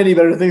so many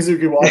better things we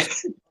could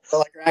watch that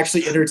are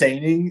actually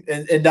entertaining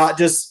and not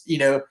just,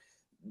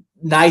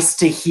 nice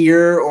to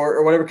hear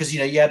or whatever. Because,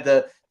 you have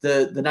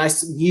the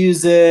nice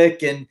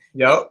music and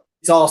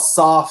it's all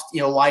soft,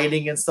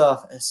 lighting and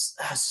stuff. It's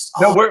just,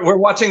 no, we're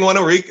watching one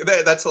a week.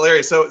 That's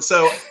hilarious.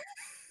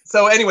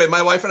 So anyway,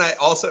 my wife and I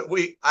also,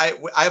 I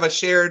have a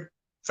shared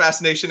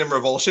fascination and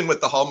revulsion with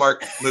the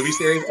Hallmark movie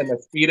series and the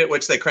speed at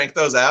which they crank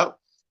those out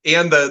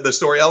and the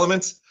story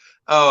elements.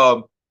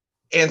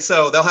 And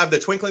so they'll have the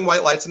twinkling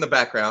white lights in the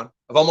background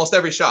of almost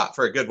every shot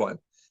for a good one.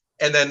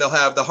 And then they'll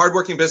have the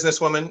hardworking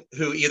businesswoman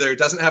who either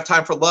doesn't have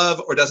time for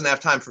love or doesn't have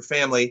time for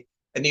family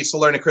and needs to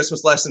learn a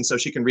Christmas lesson so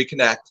she can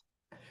reconnect.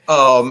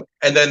 And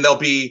then there'll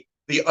be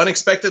the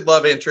unexpected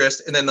love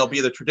interest, and then there'll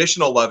be the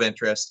traditional love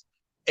interest.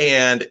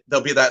 And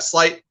there'll be that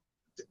slight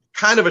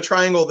kind of a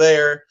triangle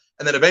there.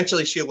 And then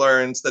eventually she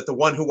learns that the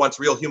one who wants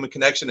real human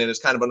connection and is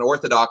kind of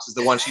unorthodox is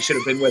the one she should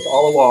have been with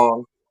all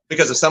along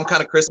because of some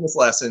kind of Christmas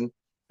lesson.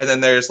 And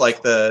then there's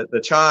like the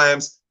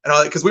chimes and all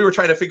that. Because we were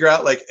trying to figure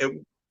out,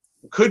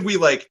 could we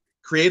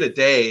create a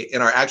day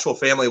in our actual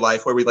family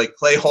life where we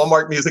play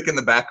Hallmark music in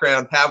the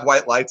background, have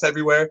white lights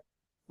everywhere,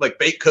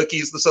 bake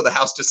cookies so the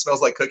house just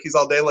smells like cookies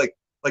all day, like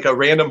a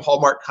random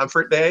Hallmark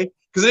comfort day.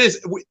 Because it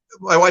is,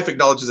 my wife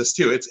acknowledges this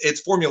too.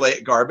 It's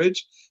formulaic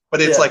garbage. But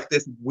it's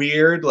this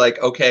weird,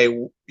 okay,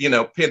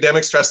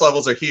 pandemic stress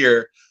levels are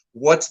here.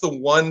 What's the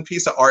one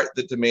piece of art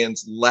that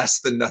demands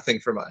less than nothing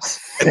from us?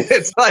 And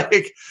it's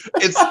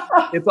it's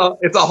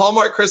a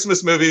Hallmark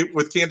Christmas movie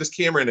with Candace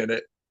Cameron in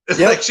it. It's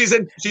yep. She's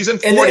in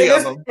 40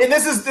 of them. And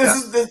this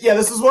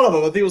is one of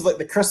them. I think it was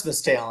the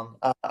Christmas Town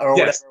or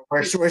whatever,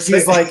 where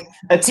she's like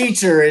a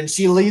teacher and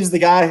she leaves the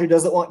guy who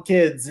doesn't want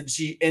kids and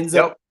she ends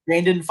up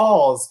Grandin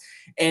Falls,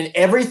 and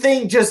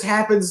everything just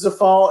happens to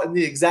fall in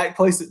the exact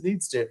place it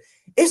needs to.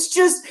 It's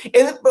just,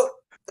 but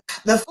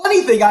the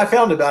funny thing I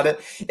found about it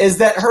is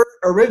that her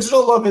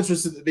original love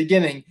interest at the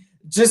beginning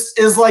just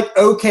is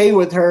okay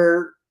with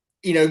her,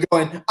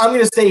 going, I'm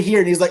going to stay here.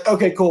 And he's like,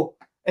 okay, cool.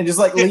 And just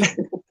leave.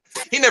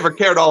 He never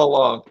cared all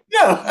along.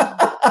 Yeah.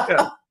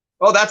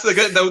 Oh, that's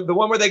the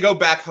one where they go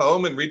back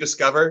home and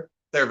rediscover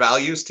their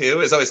values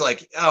too, is always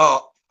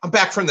oh, I'm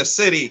back from the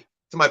city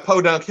to my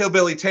podunk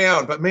hillbilly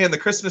town, but man, the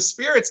Christmas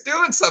spirit's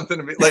doing something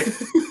to me.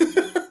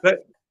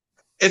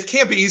 It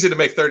can't be easy to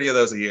make 30 of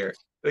those a year.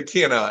 It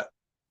cannot.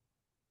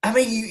 I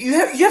mean, you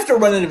have to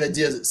run into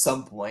ideas at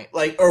some point,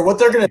 or what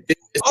they're gonna do.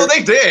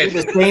 They did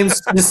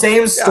the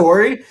same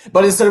story,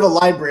 but instead of a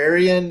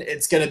librarian,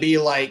 it's gonna be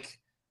I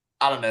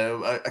don't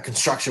know, a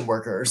construction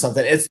worker or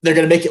something. They're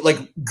gonna make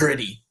it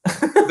gritty.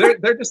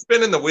 they're just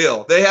spinning the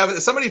wheel. They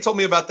have somebody told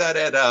me about that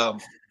at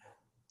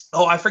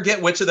I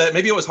forget which of that.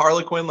 Maybe it was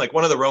Harlequin,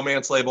 one of the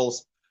romance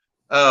labels.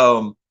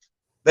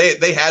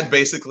 They had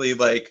basically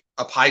like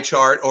a pie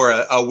chart or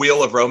a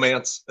wheel of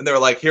romance, and they were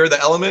like, here are the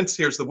elements,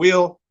 here's the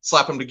wheel,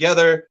 slap them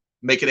together,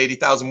 make it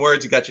 80,000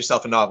 words, you got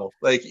yourself a novel.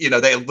 Like, you know,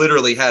 they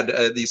literally had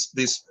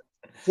these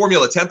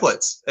formula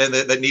templates and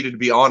that needed to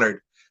be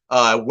honored.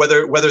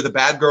 Whether the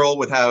bad girl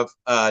would have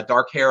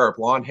dark hair or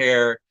blonde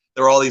hair,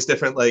 there were all these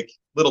different like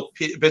little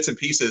bits and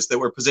pieces that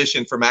were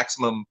positioned for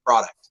maximum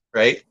product,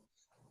 right?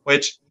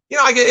 Which, you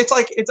know, I get,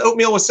 it's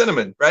oatmeal with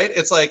cinnamon, right?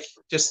 It's like,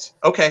 just,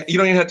 okay, you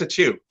don't even have to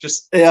chew.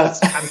 Just, it's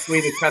kind of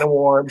sweet, it's kind of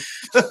warm.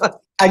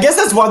 I guess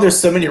that's why there's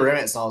so many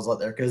romance novels out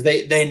there, because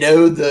they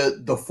know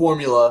the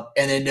formula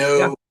and they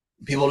know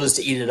people just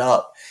eat it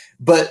up.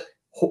 But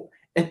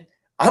and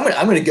I'm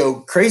gonna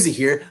go crazy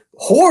here.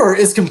 Horror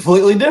is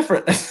completely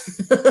different.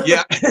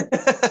 Yeah.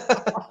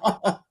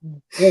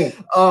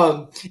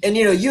 And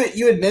you know,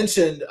 you had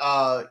mentioned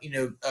you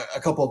know, a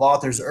couple of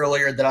authors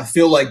earlier that I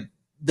feel like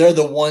they're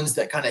the ones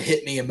that kind of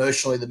hit me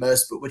emotionally the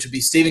most, but which would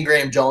be Stephen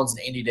Graham Jones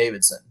and Andy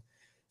Davidson.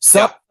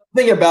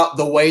 Something about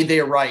the way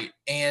they write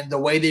and the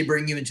way they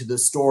bring you into the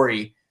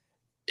story.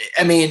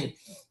 I mean,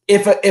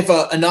 if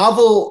a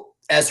novel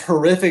as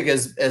horrific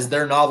as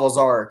their novels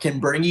are can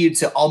bring you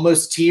to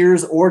almost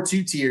tears or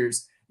to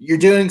tears, you're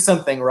doing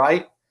something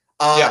right.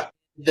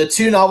 The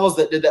two novels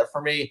that did that for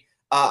me,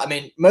 I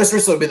mean, most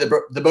recently would be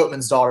the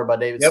Boatman's Daughter by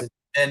Davidson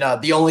and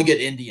The Only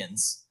Good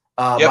Indians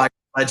by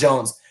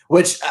Jones,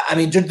 which, I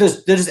mean, they're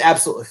just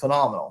absolutely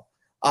phenomenal.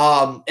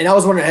 And I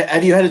was wondering,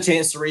 have you had a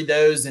chance to read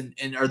those? And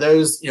are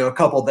those, you know, a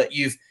couple that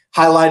you've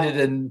highlighted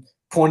and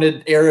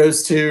pointed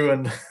arrows to?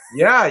 And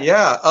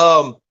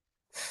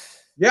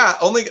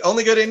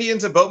Only Good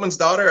Indians and Boatman's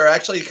Daughter are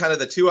actually kind of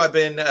the two I've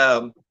been,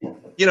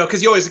 you know,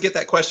 because you always get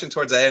that question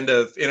towards the end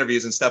of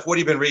interviews and stuff. What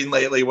have you been reading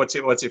lately? What's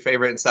your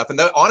favorite and stuff? And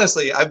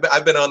honestly,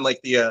 I've been on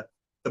like the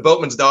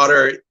Boatman's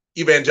Daughter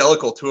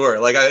evangelical tour.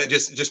 Like I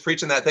just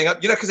preaching that thing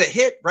up, you know, because it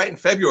hit right in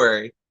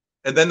February,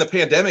 and then the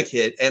pandemic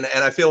hit, and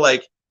I feel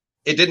like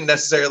it didn't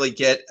necessarily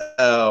get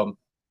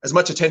as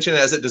much attention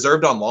as it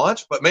deserved on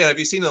launch. But man, have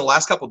you seen in the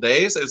last couple of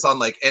days? It was on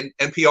like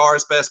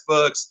NPR's Best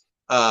Books,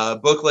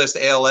 Booklist,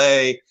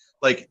 ALA.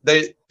 Like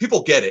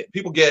people get it.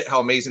 People get how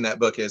amazing that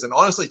book is. And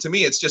honestly, to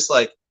me, it's just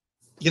like,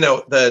 you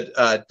know,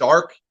 the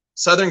dark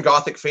Southern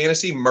Gothic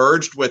fantasy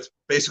merged with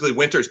basically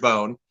Winter's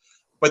Bone,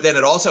 but then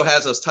it also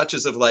has those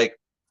touches of like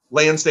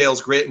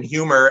Lansdale's grit and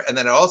humor, and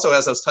then it also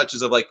has those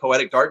touches of like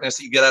poetic darkness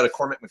that you get out of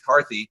Cormac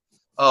McCarthy.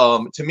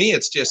 To me,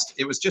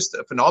 it was just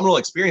a phenomenal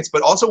experience,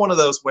 but also one of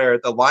those where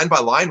the line by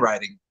line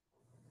writing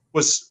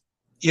was,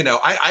 you know,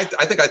 I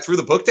think I threw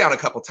the book down a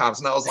couple times,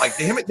 and I was like,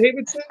 damn it,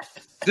 Davidson.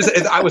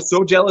 I was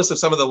so jealous of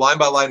some of the line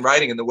by line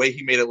writing and the way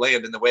he made it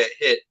land and the way it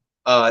hit.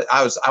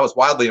 I was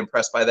wildly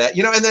impressed by that,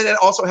 you know. And then it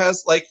also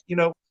has like, you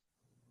know,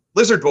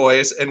 lizard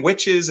boys and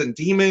witches and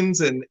demons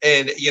and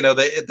you know,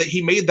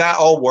 he made that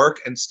all work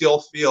and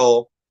still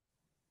feel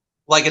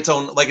like its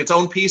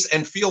own piece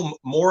and feel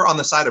more on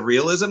the side of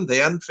realism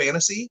than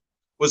fantasy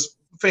was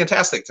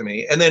fantastic to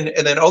me. And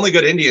then Only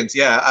Good Indians,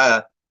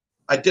 I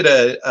did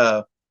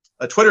a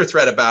Twitter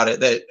thread about it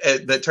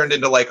that turned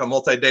into like a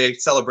multi-day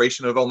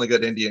celebration of Only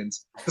Good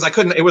Indians, because I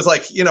couldn't. It was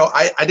like, you know,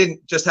 I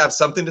didn't just have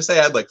something to say.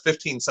 I had like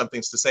 15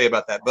 somethings to say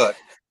about that book,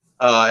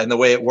 and the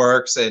way it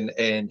works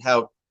and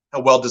how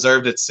well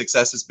deserved its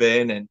success has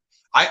been. And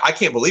I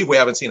can't believe we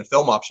haven't seen a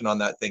film option on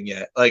that thing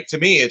yet. Like, to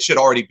me, it should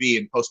already be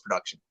in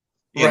post-production,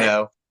 you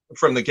know,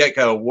 from the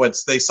get-go.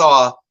 Once they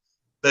saw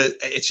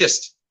it's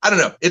just, I don't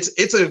know.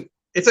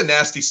 It's a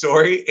nasty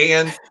story.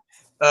 And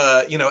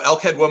you know,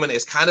 Elkhead Woman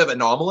is kind of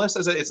anomalous,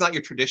 as it's not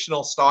your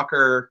traditional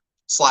stalker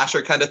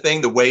slasher kind of thing.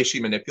 The way she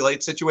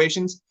manipulates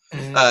situations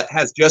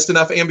has just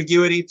enough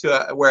ambiguity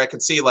to where I can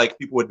see like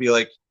people would be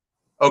like,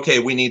 okay,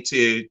 we need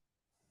to,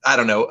 I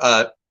don't know,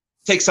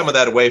 take some of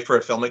that away for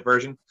a filmic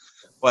version.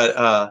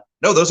 But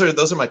no, those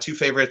are my two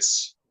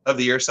favorites of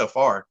the year so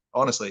far.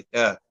 Honestly,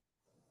 yeah.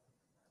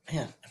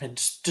 Man, I mean,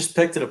 just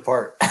picked it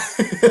apart.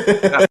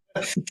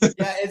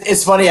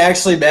 It's funny. I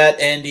actually met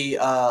Andy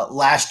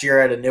last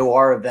year at a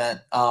Noir event.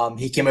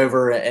 He came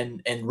over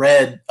and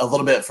read a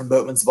little bit from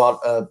Boatman's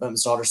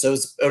Daughter. So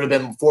it would have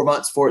been 4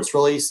 months before its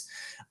release.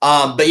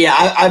 But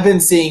yeah, I've been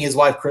seeing his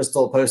wife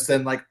Crystal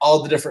posting like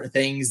all the different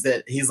things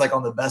that he's like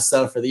on the best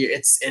stuff for the year.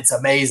 It's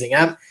amazing.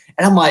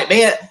 And I'm like,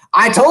 man,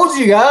 I told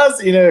you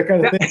guys, you know,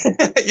 kind of thing.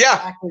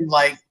 Yeah.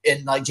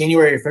 In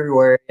January or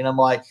February, and I'm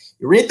like,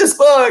 you read this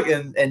book,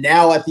 and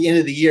now at the end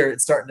of the year,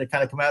 it's starting to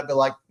kind of come out and be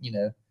like, you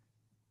know,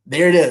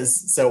 there it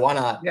is. So why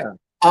not? Yeah.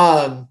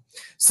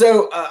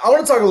 So I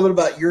want to talk a little bit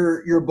about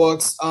your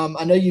books.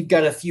 I know you've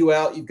got a few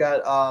out. You've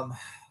got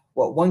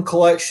one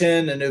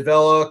collection, a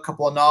novella, a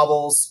couple of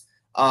novels.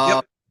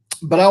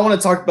 But I want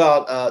to talk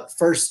about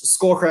first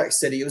Skullcrack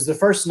City. It was the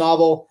first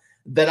novel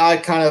that I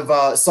kind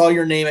of saw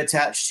your name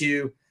attached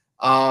to.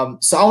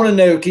 So I want to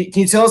know, can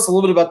you tell us a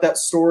little bit about that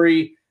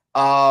story,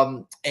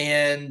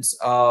 and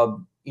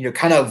you know,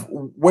 kind of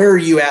where are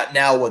you at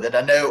now with it?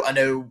 I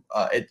know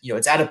you know,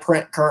 it's out of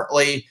print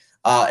currently.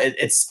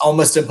 It's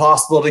almost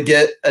impossible to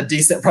get a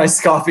decent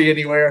priced copy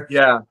anywhere.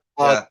 Yeah.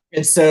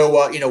 And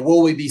so you know,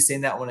 will we be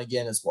seeing that one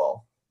again as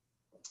well?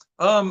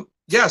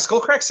 Yeah,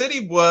 Skullcrack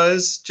City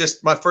was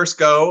just my first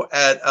go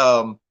at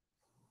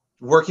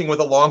working with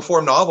a long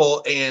form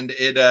novel, and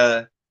it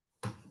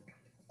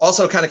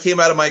also kind of came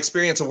out of my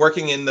experience of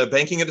working in the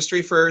banking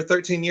industry for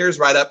 13 years,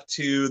 right up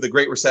to the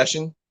Great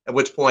Recession, at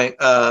which point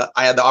I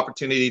had the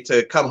opportunity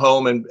to come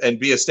home and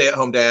be a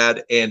stay-at-home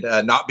dad and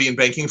not be in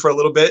banking for a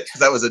little bit, because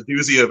that was a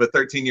doozy of a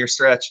 13-year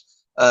stretch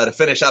to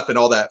finish up in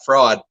all that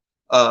fraud.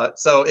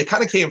 So it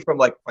kind of came from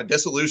like my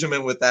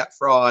disillusionment with that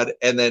fraud,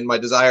 and then my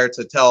desire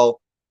to tell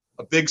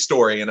a big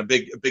story and a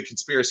big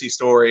conspiracy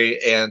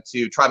story, and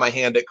to try my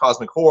hand at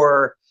cosmic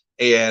horror.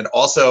 And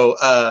also,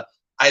 I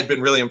had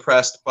been really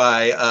impressed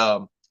by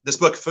this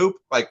book, Foop,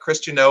 by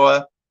Christian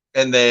Noah,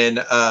 and then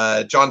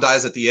John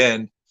Dies at the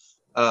End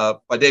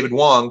by David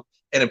Wong.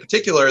 And in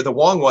particular, the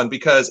Wong one,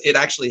 because it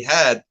actually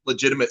had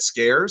legitimate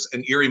scares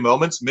and eerie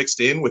moments mixed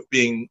in with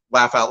being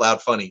laugh out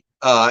loud funny.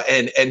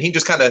 And he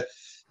just kind of,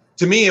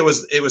 to me, it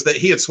was that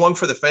he had swung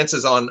for the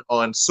fences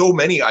on so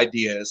many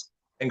ideas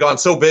and gone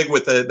so big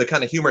with the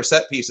kind of humor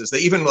set pieces. They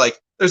even, like,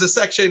 there's a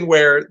section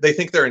where they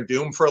think they're in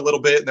Doom for a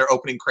little bit and they're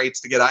opening crates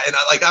to get out. And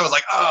I was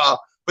like, ah.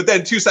 But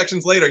then 2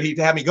 sections later, he'd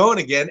have me going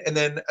again. And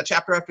then a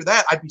chapter after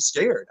that, I'd be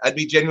scared. I'd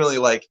be genuinely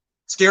like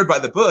scared by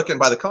the book and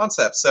by the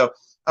concept. So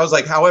I was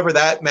like, however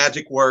that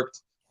magic worked,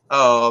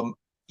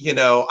 you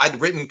know, I'd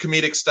written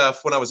comedic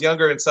stuff when I was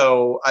younger. And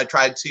so I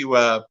tried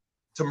to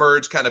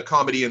merge kind of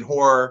comedy and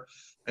horror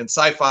and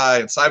sci-fi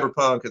and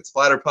cyberpunk and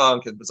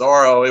splatterpunk and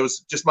bizarro. It was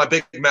just my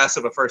big mess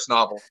of a first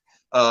novel,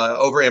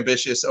 over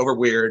ambitious, over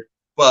weird.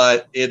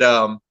 But it,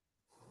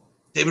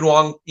 David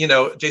Wong, you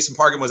know, Jason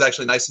Pargin was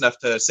actually nice enough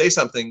to say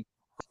something.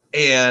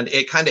 And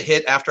it kind of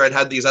hit after I'd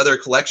had these other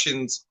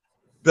collections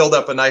build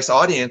up a nice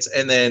audience,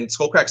 and then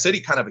Skullcrack City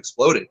kind of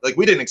exploded. Like,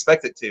 we didn't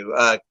expect it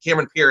to.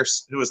 Cameron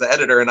Pierce, who was the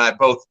editor, and I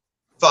both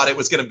thought it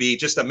was going to be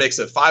just a mix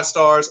of 5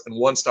 stars and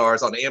 1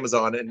 stars on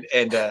Amazon, and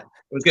it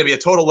was going to be a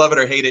total love it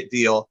or hate it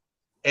deal.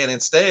 And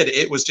instead,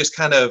 it was just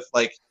kind of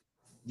like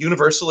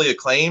universally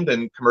acclaimed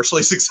and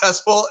commercially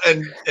successful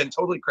and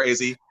totally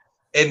crazy.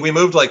 And we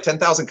moved like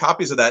 10,000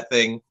 copies of that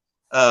thing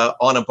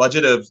on a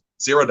budget of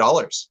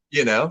 $0.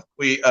 You know,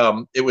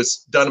 it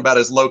was done about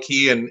as low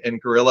key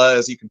and guerrilla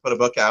as you can put a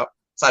book out,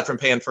 aside from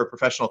paying for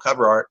professional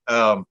cover art.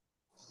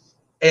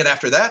 And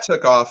after that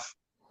took off,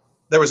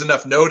 there was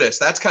enough notice.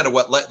 That's kind of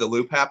what let the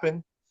loop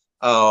happen.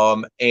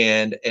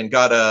 And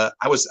got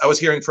I was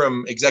hearing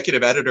from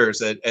executive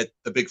editors at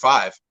the Big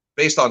Five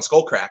based on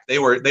Skullcrack. They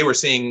were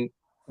seeing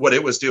what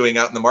it was doing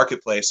out in the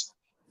marketplace,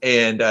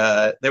 and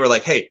they were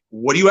like, "Hey,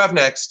 what do you have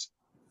next?"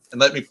 And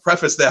let me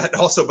preface that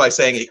also by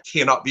saying it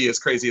cannot be as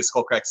crazy as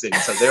Skullcrack City.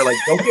 So they're like,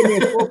 "Don't give me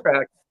a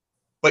Skullcrack,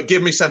 but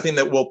give me something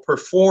that will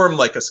perform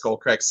like a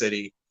Skullcrack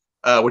City,"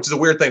 which is a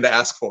weird thing to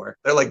ask for.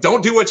 They're like,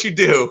 "Don't do what you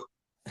do,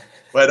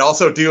 but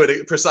also do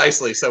it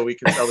precisely so we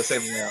can sell the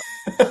same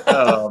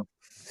amount."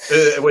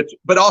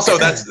 But also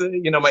that's,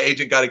 you know, my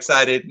agent got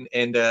excited,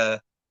 and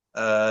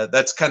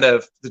that's kind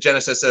of the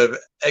genesis of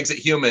Exit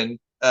Human,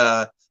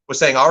 was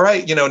saying, all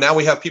right, you know, now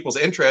we have people's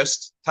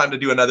interest, time to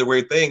do another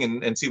weird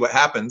thing and see what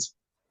happens.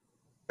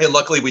 And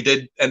luckily we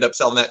did end up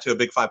selling that to a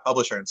Big Five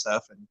publisher and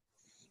stuff.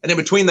 And in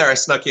between there, I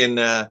snuck in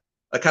a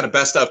kind of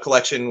best of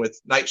collection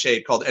with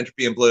Nightshade called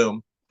Entropy and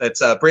Bloom.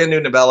 That's a brand new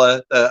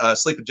novella,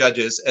 Sleep of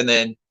Judges. And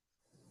then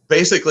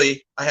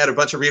basically I had a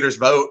bunch of readers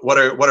vote what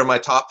are my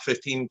top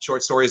 15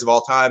 short stories of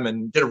all time,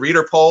 and did a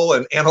reader poll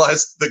and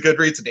analyzed the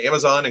Goodreads and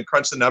Amazon and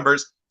crunched the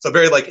numbers. So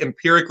very like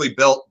empirically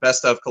built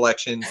best of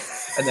collection,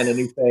 and then a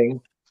new thing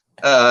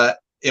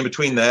in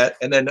between that.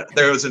 And then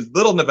there was a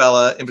little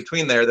novella in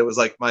between there that was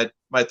like my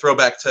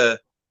throwback to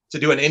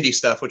doing indie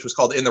stuff, which was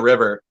called In the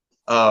River,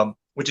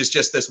 which is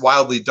just this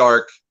wildly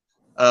dark,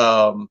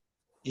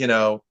 you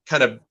know,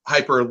 kind of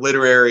hyper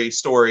literary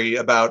story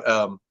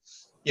about,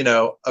 you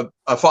know,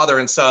 a father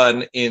and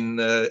son in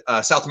the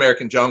South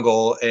American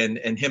jungle, and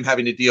him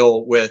having to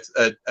deal with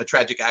a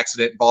tragic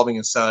accident involving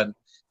his son,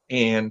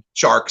 and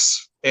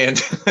sharks,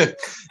 and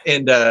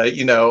and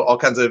you know, all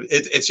kinds of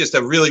it's just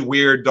a really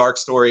weird dark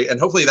story. And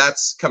hopefully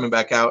that's coming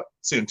back out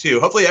soon too.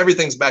 Hopefully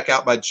everything's back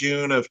out by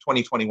June of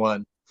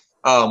 2021,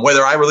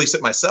 whether I release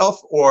it myself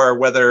or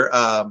whether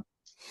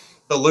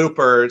the Loop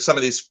or some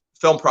of these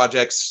film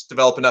projects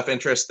develop enough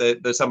interest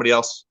that somebody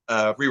else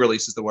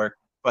re-releases the work.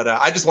 But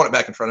I just want it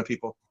back in front of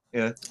people.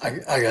 Yeah,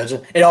 I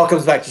gotcha. It all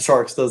comes back to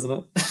sharks, doesn't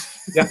it?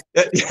 Yeah.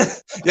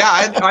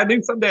 I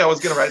knew someday I was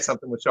going to write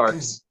something with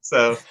sharks,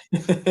 so I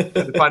had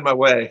to find my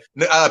way.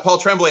 Paul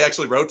Tremblay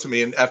actually wrote to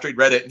me, and after he'd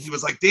read it, and he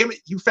was like, "Damn it,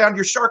 you found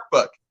your shark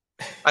book."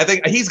 I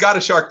think he's got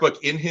a shark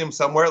book in him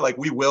somewhere. Like,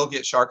 we will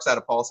get sharks out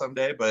of Paul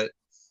someday, but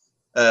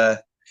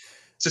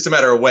it's just a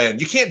matter of when.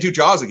 You can't do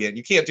Jaws again.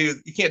 You can't do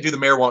the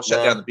Mayor Won't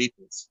Shut Down the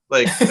Beaches.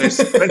 Like,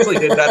 eventually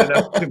did that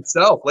enough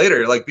himself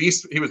later. Like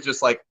Beast, he was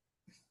just like,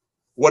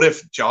 what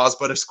if Jaws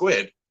but a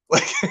squid?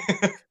 Like,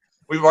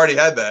 we've already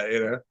had that,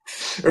 you know.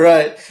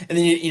 Right, and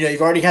then you know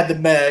you've already had the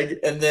Meg,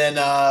 and then you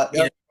know,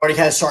 you've already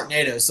had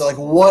Sharknado. So like,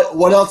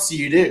 what else do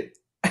you do?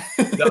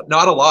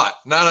 Not a lot.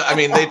 I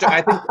mean, I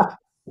think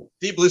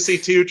Deep Blue Sea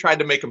 2 tried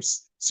to make them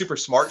super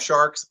smart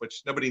sharks,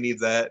 which nobody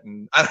needs that,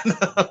 and I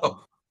don't know.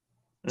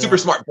 Super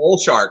smart bull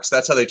sharks.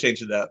 That's how they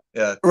changed it up.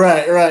 Yeah.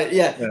 Right.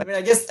 Yeah. I mean,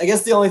 I guess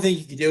the only thing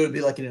you could do would be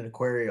like in an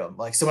aquarium,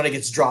 like somebody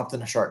gets dropped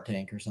in a shark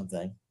tank or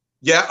something.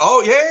 Yeah.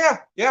 Oh,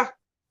 yeah.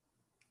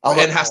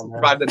 And has to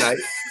survive the night.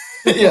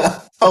 Yeah.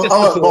 I'll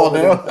let Paul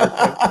know.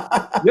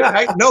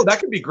 Yeah. No, that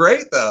could be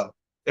great though.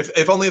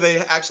 If only they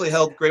actually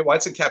held great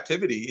whites in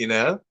captivity, you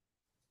know?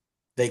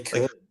 They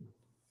could. Like,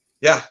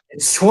 yeah.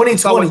 It's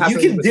 2020. You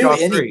can do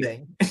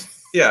anything.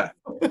 Yeah.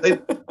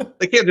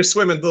 They can't just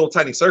swim in little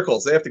tiny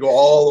circles. They have to go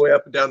all the way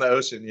up and down the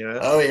ocean, you know?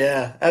 Oh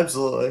yeah,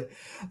 absolutely.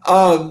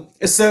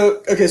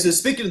 So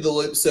speaking of the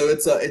loop, so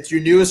it's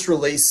your newest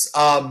release.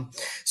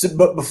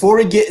 But before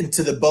we get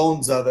into the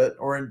bones of it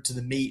or into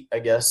the meat, I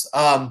guess,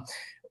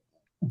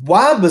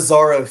 why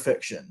Bizarro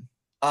fiction?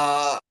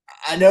 I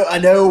know,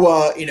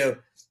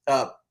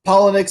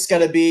 Palahniuk's got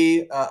to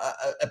be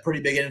a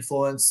pretty big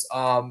influence,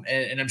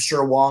 and I'm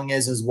sure Wong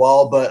is as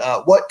well.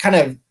 But what kind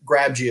of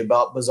grabbed you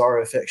about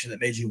Bizarro fiction that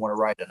made you want to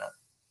write in it?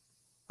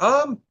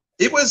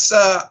 It was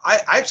I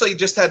actually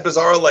just had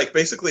Bizarro like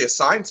basically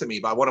assigned to me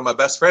by one of my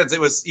best friends. It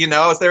was,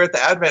 I was there at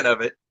the advent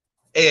of it,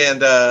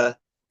 and I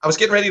was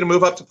getting ready to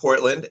move up to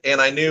Portland, and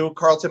I knew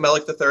Carlton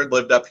Mellick III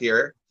lived up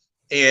here,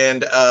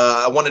 and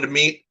I wanted to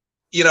meet.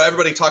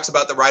 Everybody talks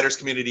about the writers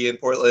community in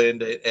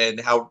Portland and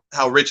how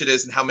rich it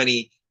is and how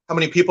many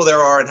people there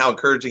are and how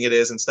encouraging it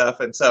is and stuff.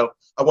 And so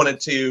I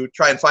wanted to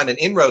try and find an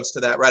inroads to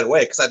that right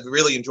away because I'd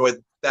really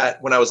enjoyed that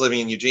when I was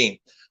living in Eugene.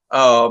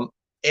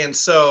 And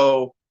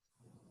so,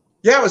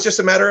 yeah, it was just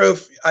a matter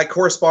of I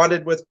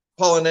corresponded with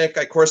Palahniuk.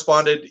 I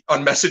corresponded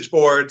on message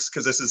boards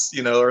because this is,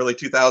 early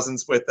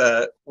 2000s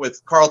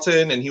with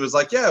Carlton. And he was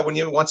like, yeah,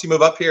 once you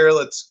move up here,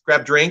 let's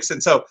grab drinks.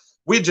 And so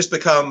we'd just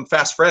become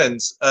fast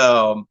friends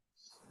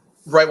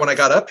right when I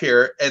got up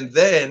here. And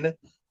then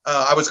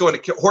I was going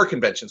to horror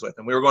conventions with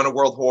him. We were going to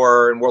World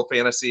Horror and World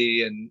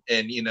Fantasy and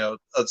a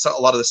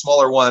lot of the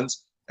smaller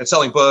ones and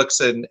selling books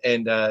and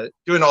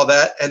doing all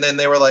that. And then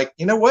they were like,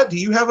 you know what? Do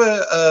you have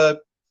a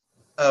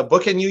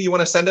book in you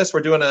want to send us?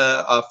 We're doing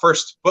a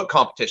first book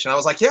competition. I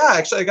was like, yeah,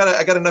 actually,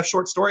 I got enough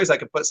short stories I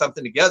could put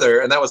something together.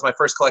 And that was my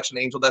first collection,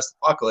 Angel Dust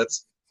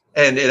Apocalypse.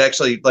 And it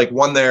actually like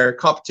won their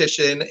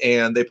competition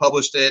and they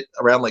published it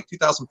around like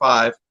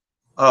 2005.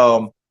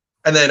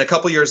 And then a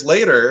couple years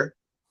later,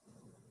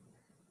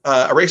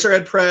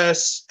 Eraserhead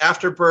Press,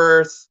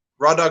 Afterbirth,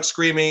 Raw Dog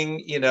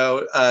Screaming,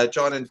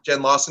 John and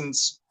Jen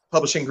Lawson's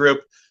publishing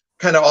group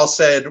kind of all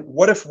said,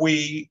 what if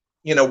we,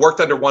 worked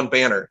under one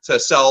banner to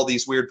sell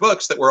these weird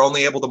books that we're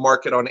only able to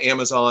market on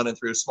Amazon and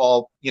through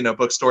small,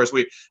 bookstores.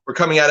 We're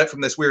coming at it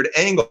from this weird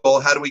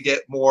angle. How do we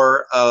get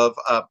more of,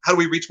 how do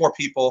we reach more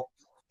people?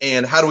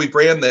 And how do we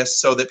brand this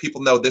so that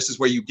people know this is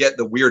where you get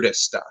the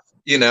weirdest stuff,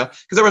 because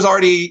there was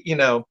already,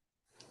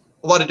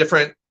 a lot of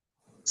different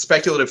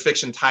speculative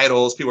fiction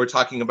titles. People were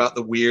talking about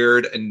the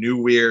weird and new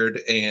weird.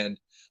 And,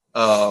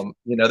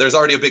 there's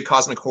already a big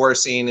cosmic horror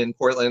scene in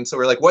Portland. So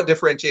we're like, what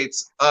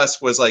differentiates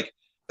us was like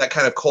that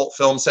kind of cult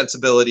film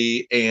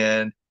sensibility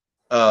and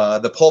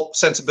the pulp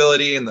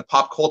sensibility and the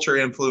pop culture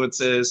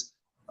influences,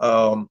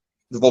 the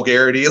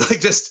vulgarity,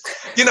 like just,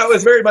 it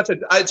was very much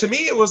to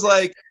me, it was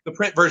like the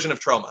print version of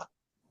Troma.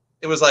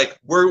 It was like,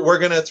 we're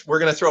going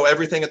to throw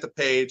everything at the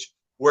page.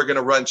 We're going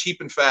to run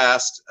cheap and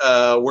fast.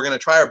 We're going to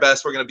try our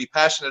best. We're going to be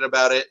passionate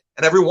about it.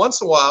 And every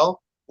once in a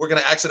while, we're going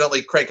to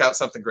accidentally crank out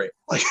something great.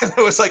 Like it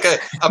was like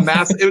a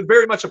mass, it was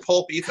very much a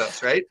pulp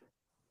ethos, right?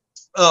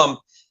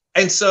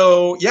 And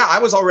so, yeah, I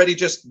was already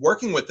just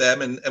working with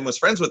them and was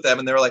friends with them.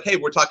 And they were like, hey,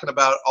 we're talking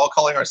about all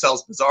calling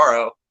ourselves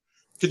Bizarro.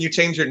 Can you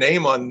change your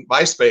name on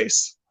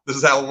MySpace? This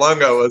is how long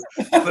ago it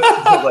was.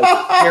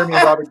 Like Jeremy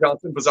Robert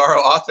Johnson, Bizarro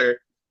author.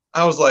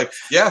 I was like,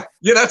 yeah,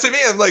 to me,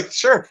 I'm like,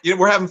 sure,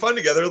 we're having fun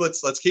together.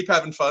 Let's keep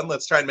having fun.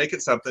 Let's try and make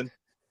it something.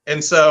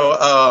 And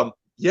so,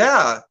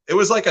 yeah, it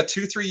was like a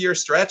 2-3 year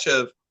stretch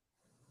of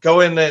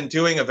going and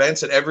doing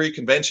events at every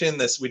convention.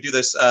 We do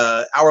this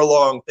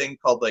hour-long thing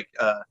called like,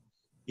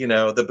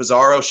 the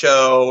Bizarro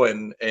show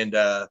and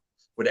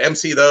would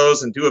MC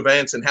those and do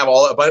events and have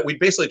but we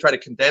basically try to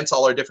condense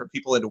all our different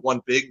people into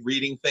one big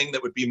reading thing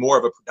that would be more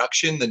of a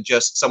production than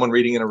just someone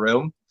reading in a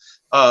room.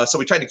 So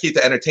we tried to keep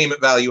the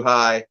entertainment value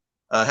high.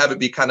 Have it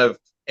be kind of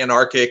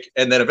anarchic,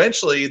 and then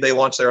eventually they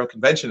launched their own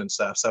convention and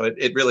stuff. So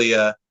it really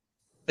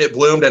it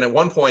bloomed, and at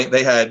one point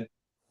they had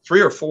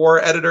 3 or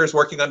 4 editors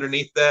working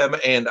underneath them,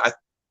 and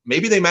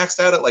maybe they maxed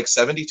out at like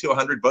 70 to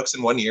 100 books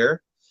in 1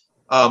 year.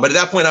 But at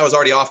that point, I was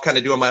already off kind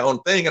of doing my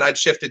own thing, and I'd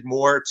shifted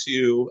more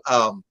to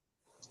I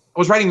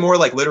was writing more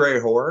like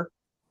literary horror,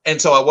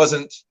 and so I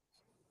wasn't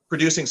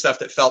producing stuff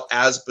that felt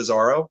as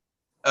Bizarro,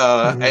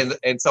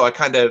 and so I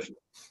kind of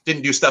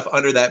didn't do stuff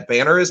under that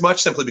banner as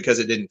much simply because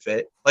it didn't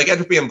fit. Like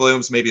Entropy and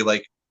Bloom's maybe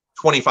like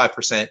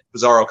 25%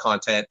 Bizarro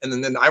content.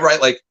 And then I'll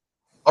write like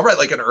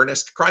an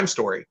earnest crime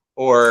story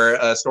or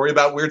a story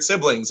about weird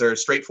siblings or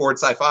straightforward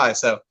sci-fi.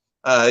 So,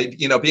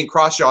 being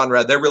cross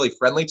genre, they're really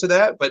friendly to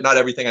that, but not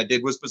everything I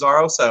did was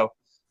Bizarro. So,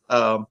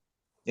 but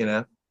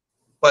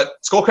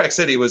Skullcrack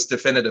City was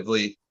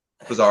definitively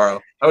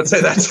Bizarro. I would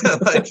say that's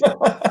like,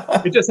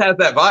 it just has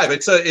that vibe.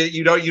 It's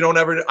you don't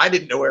ever, I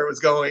didn't know where it was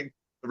going.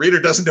 the reader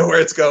doesn't know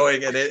where it's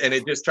going, and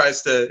it just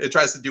tries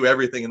to do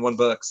everything in one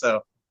book.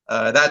 So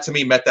that to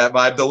me met that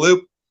vibe.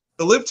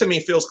 The Loop to me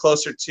feels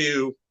closer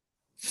to,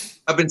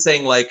 I've been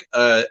saying, like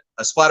a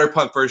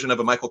splatterpunk version of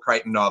a Michael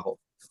Crichton novel.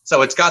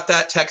 So it's got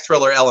that tech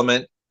thriller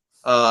element.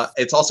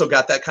 It's also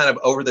got that kind of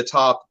over the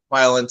top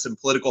violence and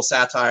political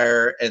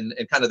satire and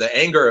kind of the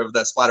anger of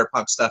the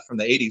splatterpunk stuff from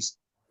the 80s.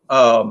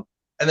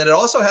 And then it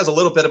also has a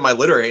little bit of my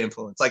literary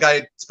influence. Like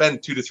I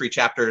spend 2 to 3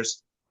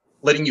 chapters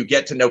letting you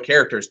get to know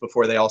characters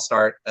before they all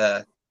start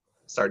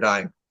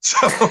dying. So,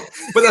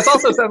 but that's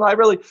also something I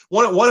really,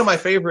 one of my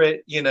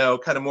favorite,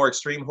 kind of more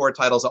extreme horror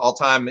titles of all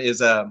time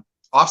is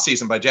Off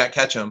Season by Jack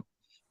Ketchum.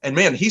 And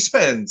man, he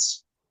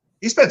spends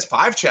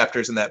 5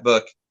 chapters in that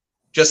book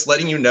just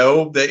letting you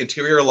know the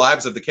interior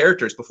lives of the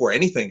characters before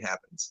anything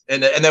happens.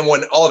 And then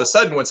when all of a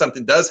sudden, when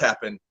something does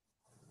happen,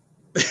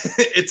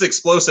 it's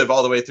explosive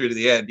all the way through to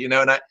the end,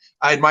 and I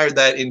admired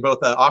that in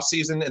both Off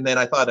Season, and then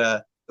I thought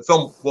the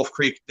film Wolf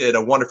Creek did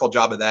a wonderful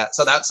job of that.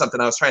 So that's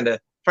something I was trying to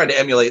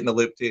emulate in The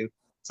Loop too.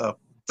 So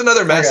it's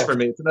another mess for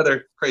me. It's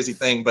another crazy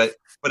thing, but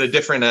a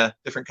different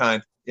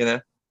kind,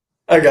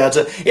 I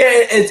gotcha. Yeah,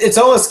 it's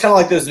almost kind of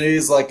like those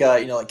movies, like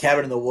like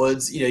Cabin in the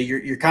Woods.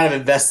 You're kind of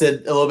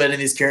invested a little bit in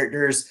these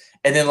characters,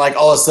 and then like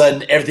all of a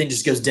sudden everything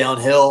just goes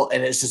downhill,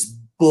 and it's just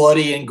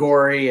bloody and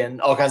gory and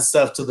all kinds of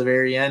stuff till the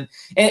very end.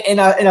 And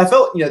I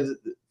felt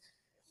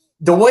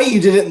the way you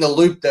did it in The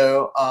Loop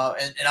though,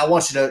 and I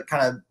want you to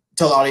kind of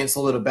tell the audience a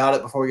little bit about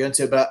it before we go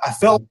into it. But I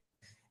felt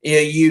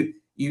you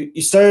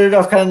started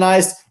off kind of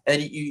nice,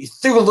 and you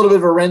threw a little bit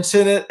of a wrench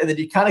in it, and then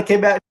you kind of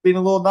came back to being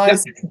a little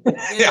nice.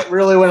 Yeah. It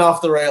really went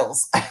off the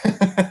rails.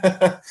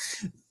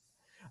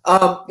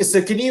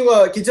 So can you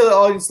tell the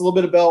audience a little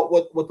bit about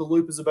what The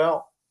Loop is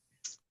about?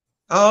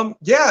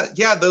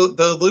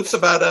 The Loop's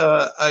about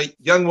a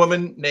young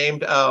woman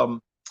named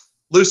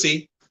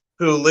Lucy,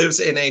 who lives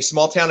in a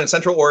small town in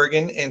Central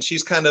Oregon, and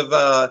she's kind of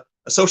a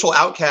social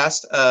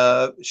outcast.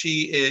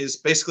 She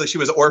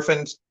was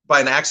orphaned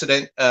by an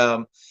accident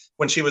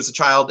when she was a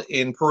child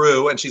in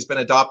Peru, and she's been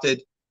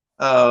adopted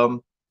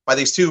by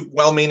these 2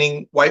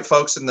 well-meaning white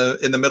folks in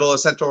the middle of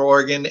Central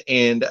Oregon.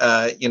 And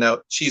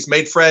she's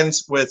made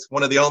friends with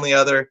one of the only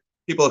other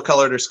people of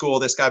color at her school,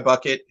 this guy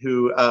Bucket,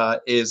 who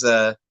is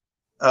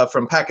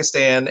from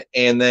Pakistan.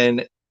 And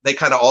then they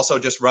kind of also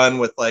just run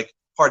with like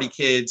party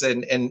kids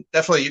and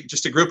definitely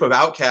just a group of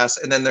outcasts.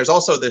 And then there's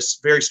also this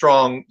very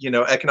strong,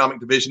 economic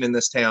division in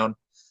this town,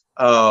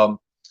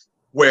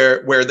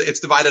 where it's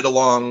divided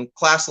along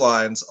class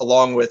lines,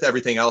 along with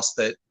everything else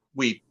that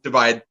we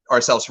divide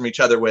ourselves from each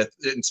other with,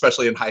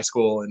 especially in high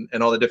school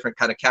and all the different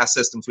kind of caste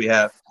systems we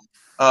have.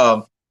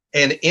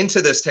 And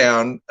into this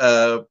town,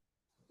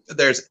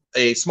 there's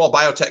a small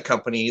biotech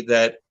company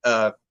that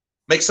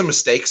makes some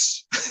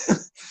mistakes.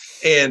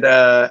 And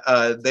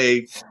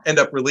they end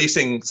up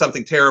releasing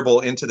something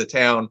terrible into the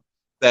town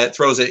that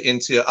throws it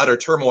into utter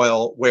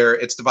turmoil, where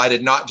it's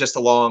divided not just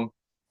along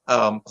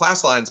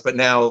class lines, but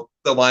now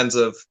the lines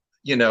of,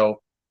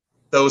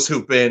 those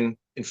who've been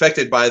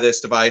infected by this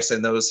device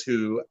and those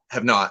who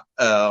have not.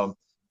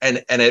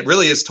 And it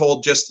really is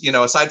told just,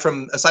 aside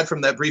from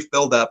that brief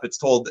buildup, it's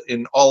told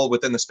all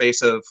within the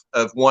space of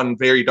one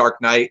very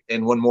dark night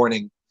and one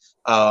morning.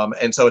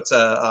 And so it's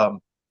a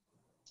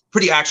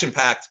pretty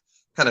action-packed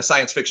kind of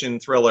science fiction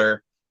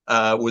thriller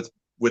with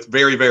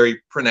very, very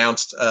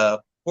pronounced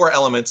horror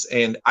elements.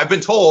 And I've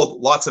been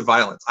told lots of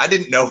violence. I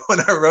didn't know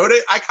when I wrote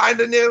it. I kind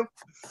of knew.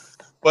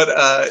 But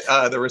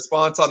the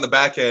response on the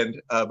back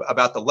end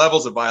about the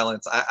levels of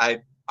violence,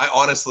 I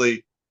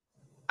honestly,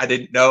 I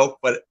didn't know.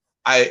 But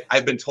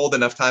I've been told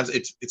enough times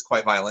it's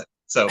quite violent.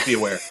 So be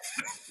aware.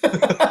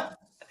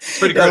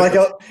 Pretty yeah,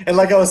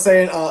 like I was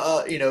saying,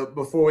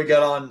 before we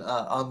got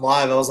on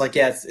live, I was like,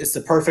 yeah, it's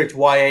the perfect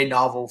YA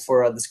novel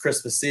for this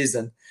Christmas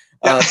season.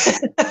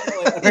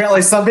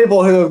 Apparently, some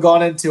people who have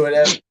gone into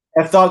it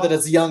have thought that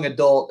it's young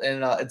adult,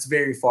 and it's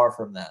very far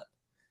from that.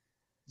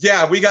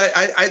 Yeah, we got.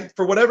 I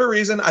for whatever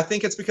reason, I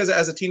think it's because it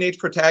has a teenage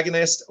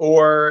protagonist,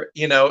 or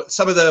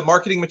some of the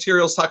marketing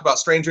materials talk about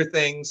Stranger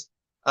Things,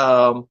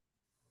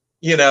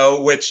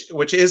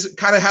 which is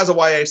kind of has a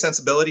YA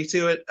sensibility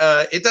to it.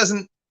 It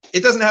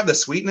doesn't have the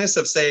sweetness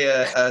of, say,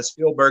 a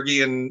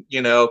Spielbergian,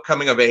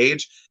 coming of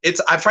age.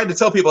 I've tried to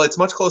tell people it's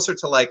much closer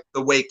to like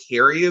the way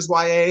Carrie is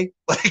YA.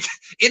 Like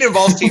it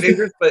involves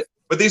teenagers, but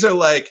these are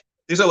like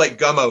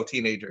Gummo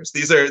teenagers.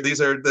 These are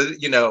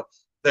the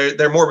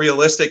they're more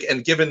realistic,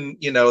 and given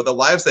the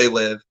lives they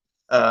live,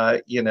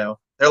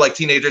 they're like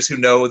teenagers who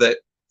know that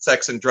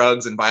sex and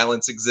drugs and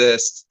violence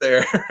exist.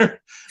 They're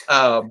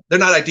not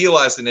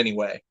idealized in any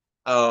way.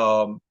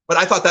 But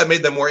I thought that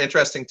made them more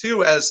interesting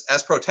too as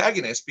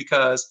protagonists,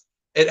 because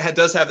it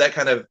does have that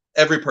kind of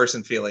every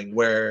person feeling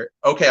where,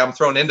 okay, I'm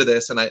thrown into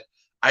this and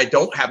I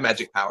don't have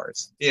magic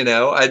powers.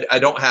 I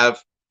don't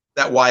have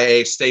that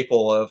YA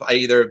staple of I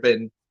either have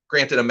been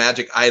granted a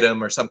magic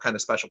item or some kind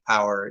of special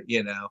power,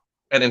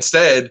 and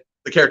instead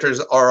the characters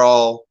are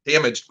all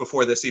damaged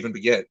before this even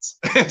begins.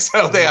 And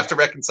so they have to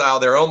reconcile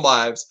their own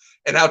lives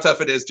and how tough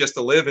it is just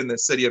to live in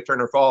this city of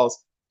Turner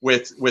Falls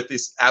with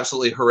this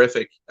absolutely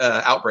horrific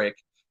outbreak.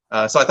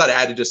 So I thought it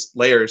added just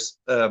layers.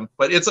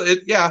 But it's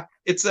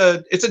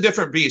a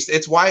different beast.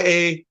 It's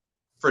YA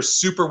for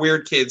super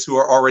weird kids who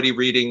are already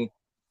reading,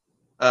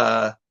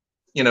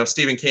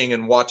 Stephen King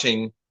and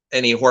watching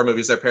any horror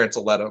movies their parents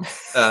will let them.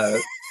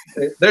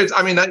 There's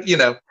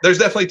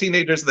definitely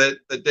teenagers that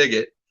dig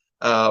it.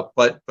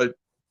 But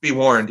be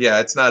warned,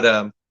 it's not.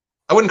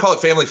 I wouldn't call it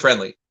family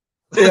friendly.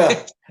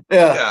 Yeah.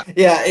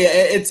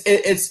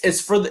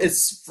 It's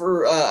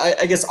for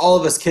I guess all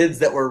of us kids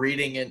that were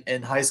reading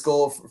in high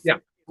school.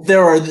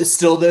 There are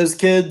still those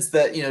kids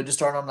that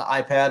just aren't on the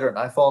iPad or an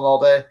iPhone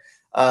all day.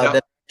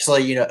 That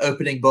actually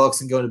opening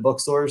books and going to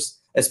bookstores.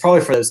 It's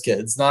probably for those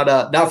kids, not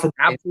for.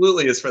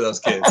 Absolutely, is for those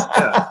kids.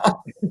 Yeah.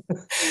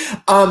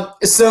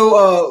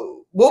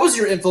 So, what was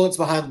your influence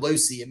behind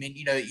Lucy? I mean,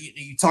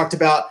 you talked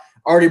about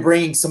already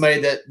bringing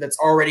somebody that's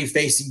already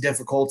facing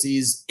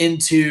difficulties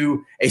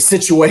into a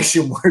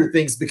situation where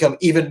things become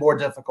even more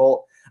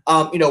difficult.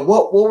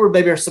 What were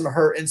maybe some of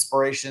her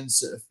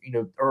inspirations,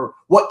 or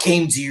what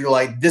came to you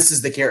like, this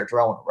is the character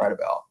I want to write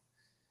about?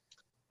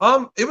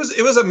 It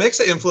was a mix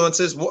of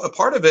influences. A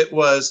part of it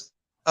was,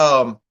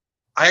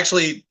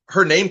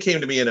 her name came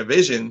to me in a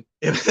vision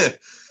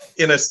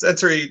in a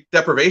sensory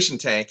deprivation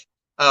tank.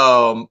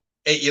 I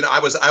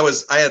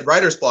had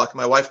writer's block.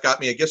 My wife got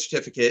me a gift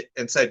certificate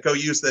and said, go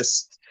use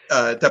this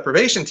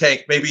deprivation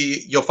tank.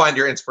 Maybe you'll find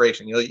your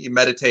inspiration. You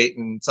meditate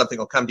and something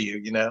will come to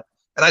you,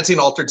 And I'd seen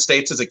Altered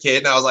States as a kid,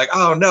 and I was like,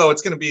 oh no,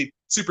 it's going to be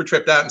super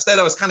tripped out. Instead,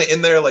 I was kind of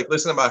in there, like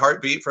listening to my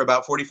heartbeat for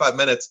about 45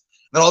 minutes.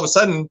 And then all of a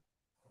sudden,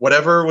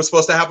 whatever was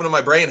supposed to happen to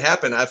my brain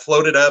happened. I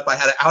floated up. I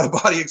had an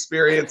out-of-body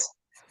experience,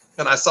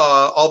 and I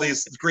saw all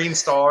these green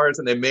stars,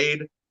 and they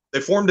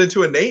formed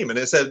into a name, and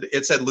it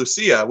said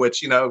Lucia,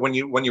 which when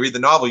you read the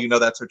novel,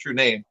 that's her true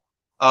name.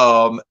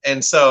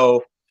 And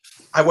so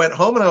I went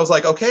home and I was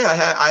like, okay,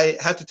 I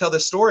have to tell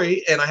this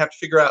story, and I have to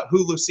figure out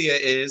who Lucia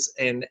is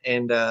and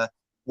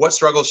what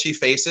struggles she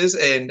faces,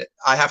 and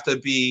I have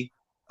to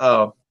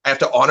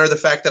honor the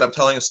fact that I'm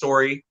telling a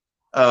story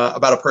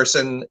about a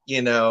person,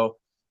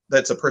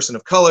 that's a person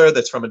of color,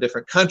 that's from a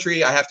different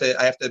country. I have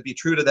to be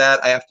true to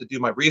that. I have to do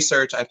my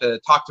research. I have to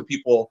talk to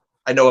people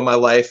I know in my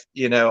life,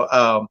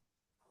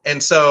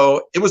 And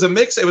so it was a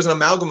mix. It was an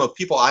amalgam of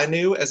people I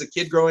knew as a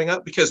kid growing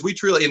up, because we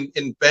truly,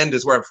 in Bend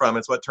is where I'm from.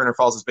 It's what Turner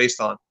Falls is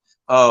based on.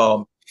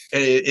 And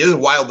it is a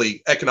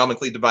wildly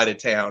economically divided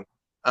town,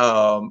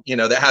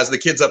 that has the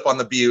kids up on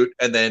the butte,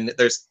 and then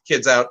there's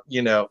kids out,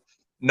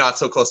 not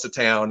so close to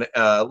town,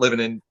 living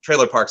in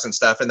trailer parks and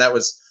stuff. And that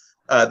was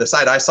the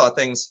side I saw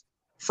things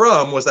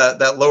from, was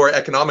that lower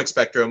economic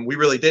spectrum. We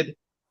really did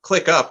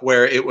click up,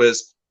 where it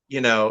was,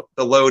 the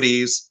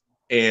Lodies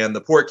and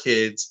the poor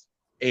kids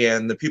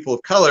and the people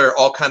of color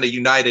all kind of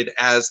united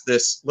as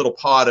this little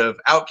pod of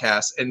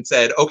outcasts and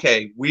said,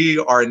 okay, we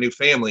are a new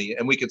family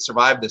and we can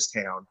survive this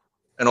town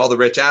and all the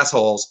rich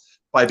assholes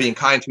by being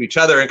kind to each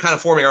other and kind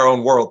of forming our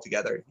own world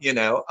together,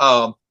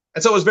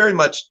 And so it was very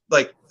much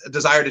like a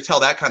desire to tell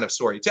that kind of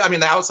story too. I mean,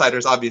 The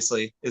Outsiders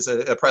obviously is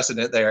a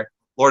precedent there.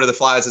 Lord of the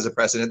Flies is a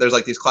precedent. There's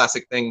like these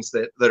classic things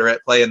that are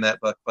at play in that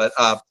book, but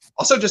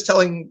also just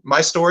telling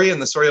my story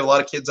and the story of a lot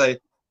of kids I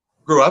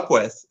grew up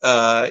with,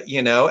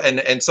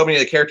 and so many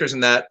of the characters in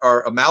that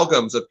are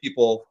amalgams of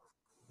people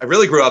I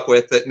really grew up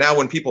with, that now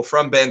when people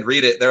from Bend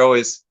read it, they're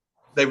always,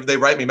 they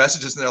write me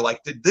messages and they're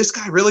like, did this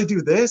guy really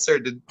do this? Or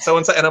did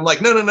so-and-so? And I'm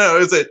like, no,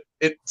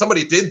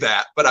 somebody did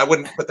that, but I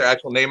wouldn't put their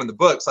actual name in the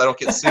book so I don't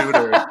get sued,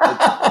 or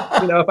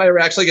if I ever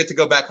actually get to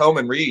go back home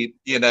and read,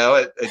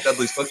 at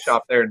Dudley's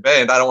Bookshop there in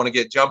Bend, I don't want to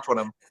get jumped when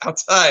I'm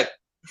outside.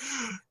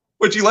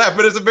 Which you laugh,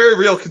 but it's a very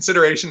real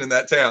consideration in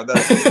that town.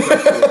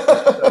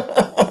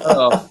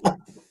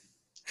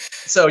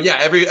 So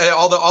yeah,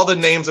 all the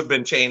names have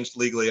been changed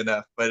legally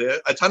enough, but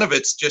a ton of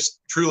it's just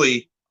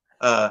truly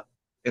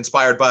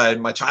inspired by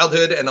my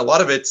childhood, and a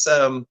lot of it's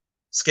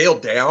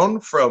scaled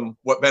down from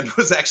what Bend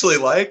was actually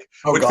like.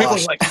 Which people are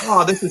like,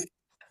 oh,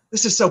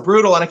 this is so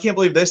brutal, and I can't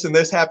believe this and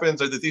this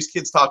happens, or that these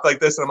kids talk like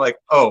this, and I'm like,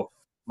 oh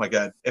my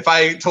God, if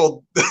I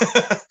told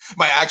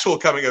my actual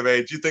coming of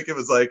age, you'd think it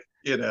was like,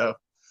 it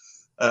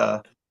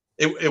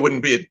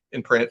wouldn't be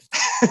in print.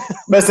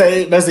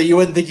 Messy, you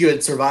wouldn't think you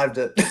had survived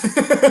it.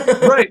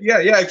 Right.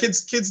 Yeah.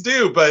 Kids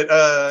do. But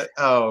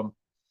the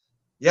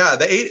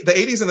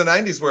 80s and the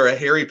 90s were a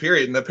hairy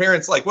period. And the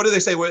parents, like, what do they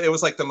say? It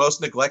was like the most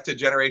neglected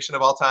generation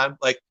of all time.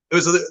 Like, it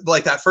was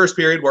like that first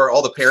period where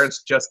all the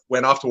parents just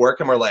went off to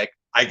work and were like,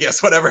 I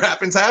guess whatever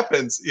happens,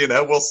 happens.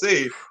 We'll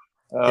see.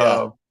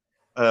 Plus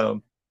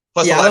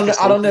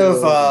I don't know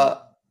if I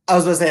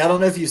was going to say, I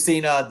don't know if you've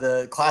seen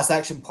the Class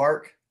Action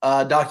Park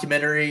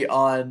documentary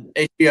on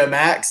HBO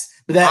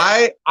Max, but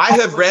I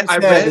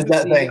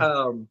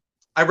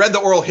read the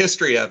oral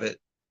history of it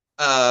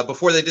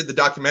before they did the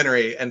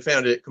documentary and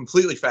found it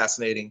completely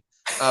fascinating.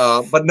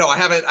 But no, I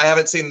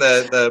haven't seen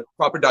the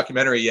proper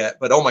documentary yet.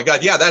 But oh my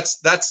God, yeah,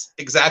 that's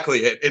exactly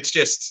it. It's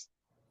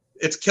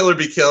kill or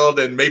be killed,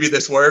 and maybe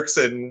this works,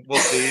 and we'll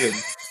see.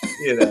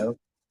 And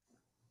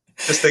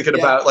just thinking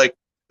about like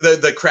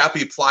the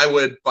crappy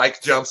plywood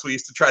bike jumps we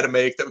used to try to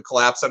make that would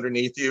collapse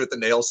underneath you with the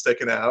nails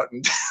sticking out.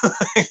 And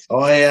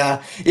oh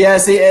yeah, yeah.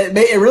 See,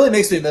 it really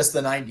makes me miss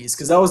the '90s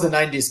because I was the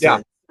 '90s kid.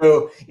 Yeah.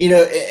 So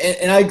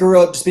and I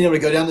grew up just being able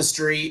to go down the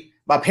street.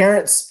 My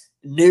parents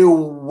knew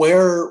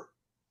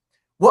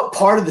what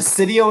part of the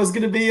city I was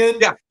going to be in.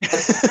 Yeah.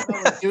 What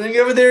I was doing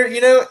over there, and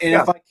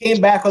if I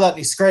came back without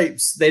any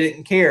scrapes, they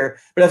didn't care.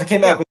 But if I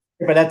came back with a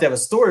scrape, I'd have to have a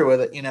story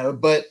with it,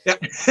 But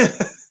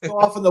go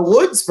off in the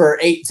woods for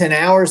 8-10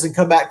 hours and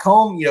come back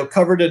home,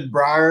 covered in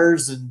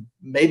briars and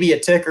maybe a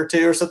tick or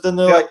two or something.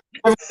 They're like,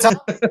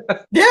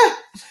 yeah.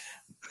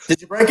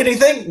 Did you break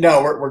anything?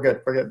 No, we're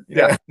good. We're good.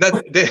 Yeah.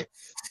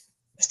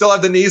 Still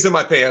have the knees in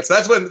my pants.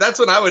 That's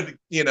when I would,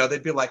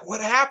 they'd be like,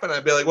 what happened?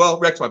 I'd be like, well,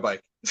 wrecked my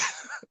bike.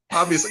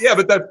 Obviously. Yeah,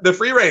 but the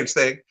free range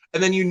thing.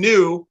 And then you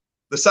knew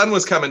the sun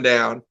was coming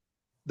down.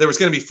 There was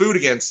going to be food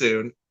again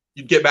soon.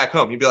 You'd get back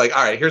home. You'd be like,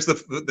 all right, here's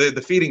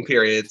the feeding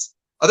periods.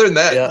 Other than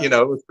that,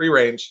 it was free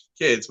range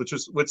kids, which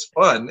was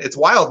fun. It's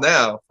wild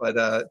now,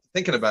 but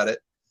thinking about it.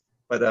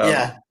 But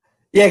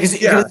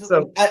because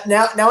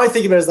now I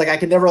think about it as like I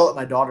could never let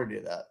my daughter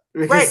do that.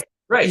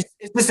 Right.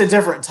 It's just a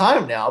different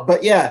time now.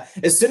 But yeah,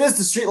 as soon as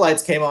the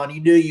streetlights came on,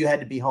 you knew you had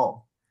to be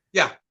home.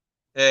 Yeah.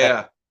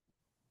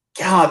 God,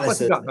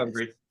 I got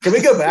hungry. Can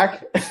we go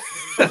back?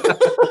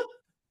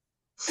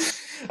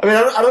 I mean,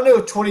 I don't know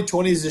if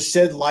 2020 is just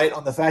shed light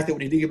on the fact that we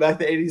need to get back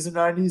to the 80s and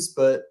 90s,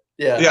 but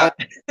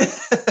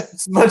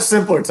it's much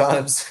simpler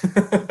times.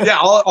 Yeah,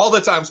 all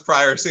the times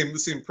prior seem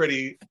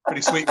pretty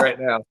sweet right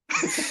now.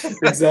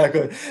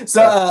 Exactly.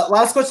 So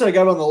last question I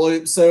got on the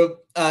loop. So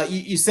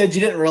you said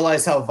you didn't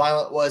realize how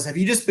violent it was. Have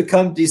you just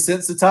become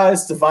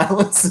desensitized to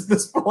violence at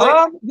this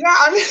point? Yeah,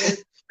 I mean,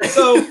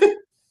 so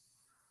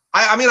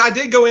I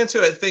did go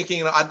into it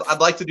thinking I'd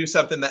like to do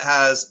something that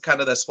has kind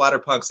of the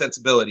splatterpunk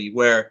sensibility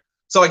where,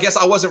 so I guess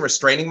I wasn't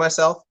restraining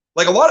myself.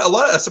 Like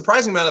a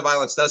surprising amount of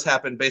violence does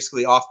happen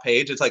basically off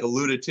page. It's like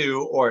alluded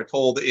to or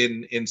told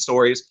in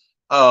stories.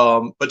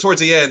 But towards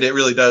the end, it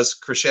really does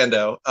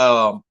crescendo.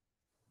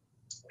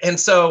 And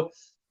so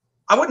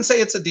I wouldn't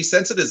say it's a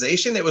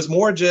desensitization. It was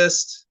more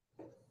just,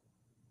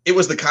 it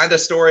was the kind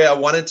of story I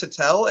wanted to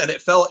tell. And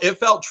it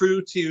felt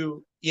true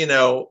to,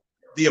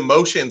 the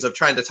emotions of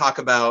trying to talk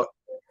about,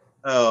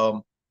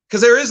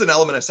 because there is an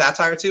element of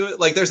satire to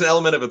it. Like there's an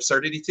element of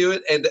absurdity to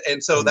it.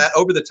 And so that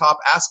over the top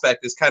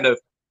aspect is kind of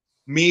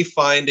me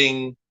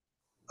finding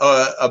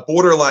a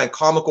borderline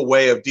comical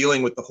way of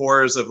dealing with the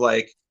horrors of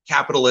like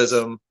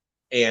capitalism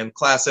and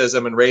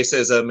classism and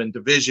racism and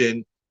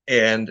division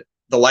and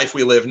the life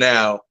we live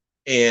now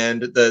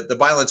and the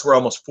violence we're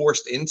almost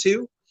forced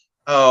into.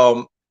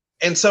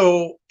 And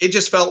so it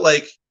just felt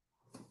like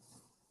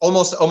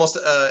almost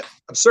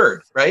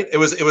absurd, right? It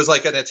was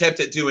like an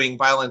attempt at doing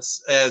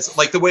violence as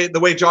like the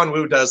way John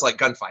Woo does like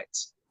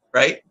gunfights,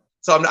 right?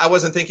 So I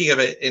wasn't thinking of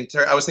it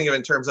I was thinking of it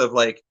in terms of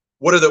like,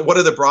 what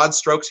are the broad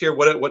strokes here?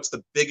 What's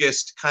the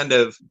biggest kind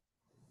of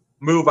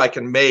move I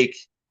can make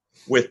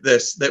with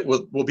this that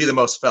will be the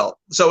most felt?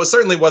 So it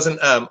certainly wasn't.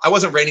 I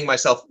wasn't reining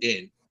myself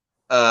in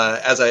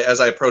as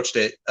I approached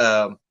it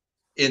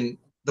in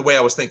the way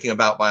I was thinking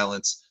about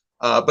violence.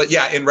 But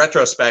yeah, in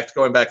retrospect,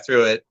 going back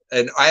through it,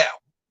 and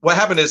what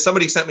happened is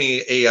somebody sent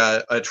me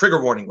a trigger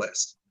warning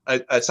list.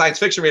 A science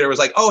fiction reader was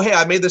like, "Oh, hey,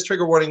 I made this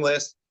trigger warning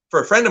list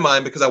for a friend of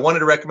mine because I wanted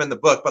to recommend the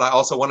book, but I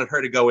also wanted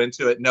her to go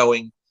into it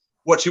knowing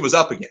what she was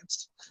up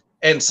against."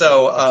 And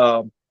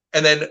so,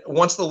 and then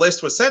once the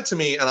list was sent to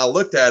me and I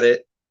looked at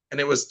it and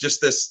it was just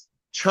this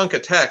chunk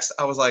of text,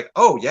 I was like,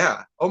 oh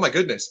yeah, oh my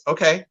goodness,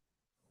 okay.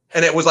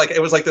 And it was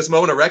like this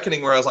moment of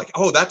reckoning where I was like,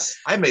 oh,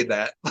 I made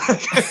that.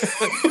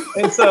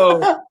 And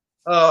so,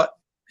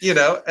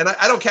 and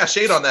I don't cast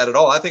shade on that at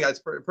all. I think it's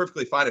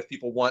perfectly fine if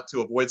people want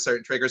to avoid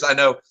certain triggers. I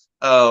know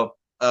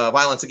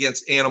violence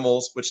against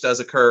animals, which does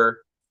occur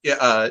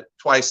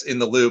twice in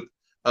the loop,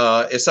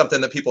 is something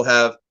that people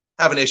have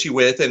an issue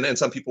with, and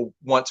some people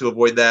want to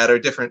avoid that, or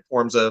different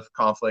forms of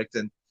conflict.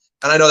 And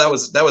I know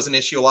that was an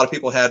issue a lot of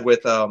people had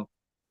with The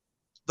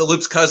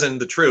Loop's Cousin,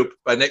 The Troop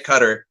by Nick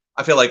Cutter.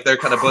 I feel like they're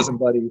kind of bosom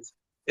buddies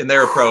in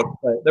their approach,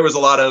 but there was a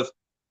lot of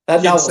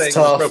kids saying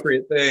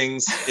inappropriate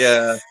things.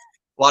 Yeah.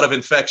 A lot of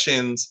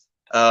infections,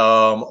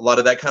 a lot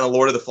of that kind of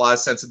Lord of the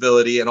Flies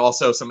sensibility, and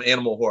also some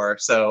animal horror.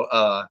 So,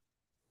 I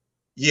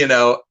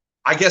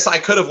guess I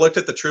could have looked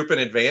at The Troop in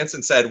advance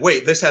and said,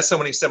 wait, this has so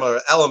many similar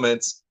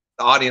elements.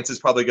 The audience is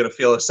probably going to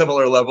feel a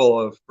similar level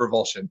of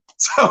revulsion.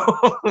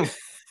 So,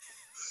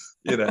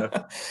 Yeah,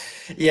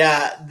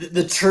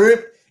 the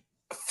Troop,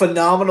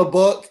 phenomenal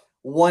book.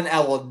 One I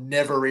will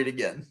never read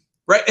again.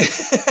 Right.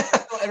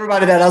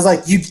 Everybody that I was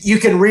like, you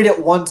can read it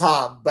one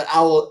time, but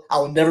I will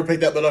never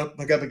pick that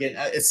book up again.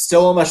 It's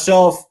still on my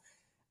shelf.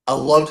 I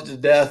loved it to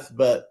death,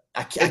 but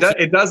I can't.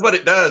 It does what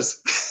it does.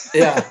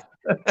 Yeah.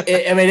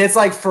 It's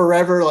like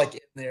forever, like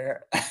in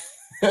there,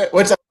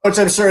 which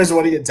I'm sure is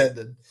what he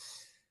intended.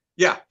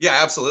 Yeah,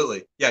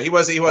 absolutely. Yeah, he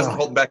wasn't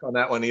holding back on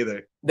that one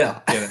either.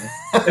 No,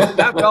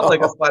 that felt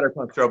like a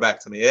splatterpunk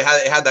throwback to me. It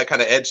had that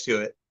kind of edge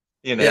to it,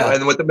 Yeah.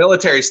 And with the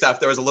military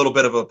stuff, there was a little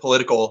bit of a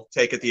political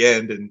take at the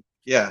end, and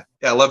yeah,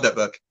 I love that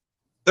book.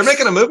 They're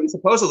making a movie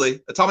supposedly.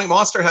 Atomic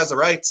Monster has the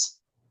rights.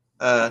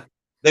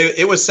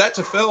 It was set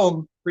to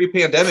film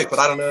pre-pandemic, but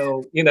I don't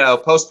know. You know,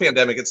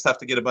 post-pandemic, it's tough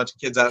to get a bunch of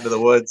kids out into the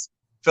woods,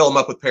 fill them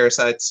up with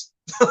parasites.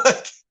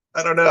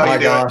 I don't know. Oh how my you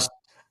do gosh. it.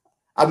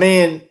 I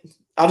mean,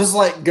 I'll just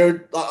like go.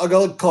 I'll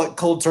go collect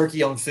cold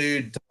turkey on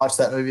food to watch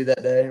that movie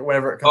that day,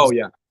 whenever it Oh comes.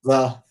 yeah.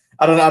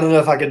 I don't. I don't know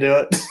if I can do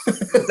it.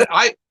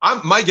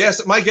 I'm my guess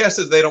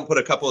is they don't put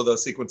a couple of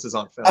those sequences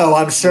on film. Oh,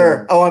 I'm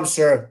sure. Oh, I'm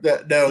sure. No,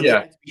 Yeah. they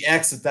have to be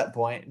X at that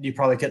point. You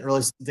probably couldn't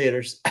release in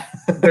theaters.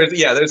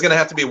 There's gonna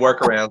have to be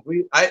workarounds.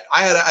 I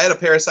had a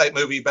Parasite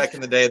movie back in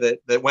the day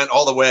that went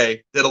all the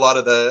way, did a lot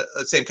of the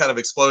same kind of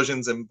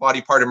explosions and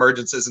body part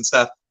emergences and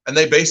stuff, and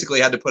they basically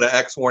had to put an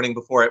X warning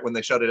before it when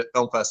they showed it at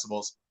film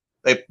festivals.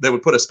 They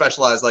would put a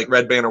specialized like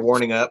red banner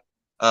warning up,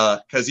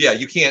 because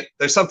you can't.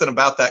 There's something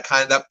about that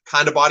kind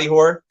of body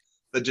horror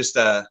that just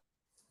it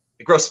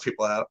grosses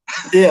people out.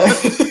 Yeah.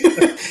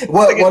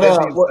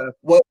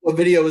 What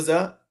video was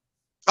that?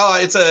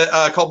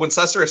 It's called When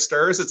Susurrus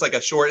Stirs. It's like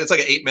a short. It's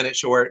like an 8-minute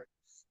short,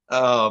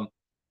 and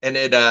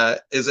it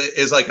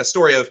is like a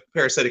story of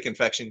parasitic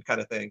infection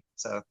kind of thing.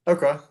 So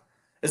okay,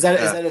 is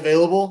that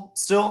available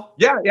still?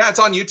 Yeah, it's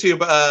on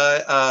YouTube.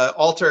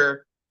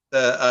 Alter,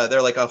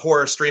 they're like a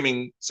horror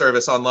streaming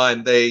service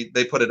online. They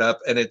put it up,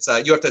 and it's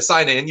you have to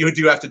sign in. You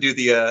do have to do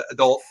the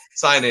adult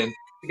sign in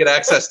to get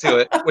access to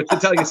it, which should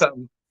tell you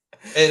something.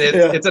 And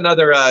it's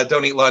another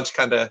don't eat lunch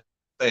kind of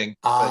thing.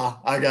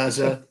 I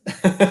gotcha.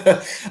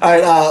 All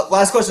right,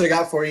 last question I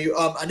got for you.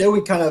 I know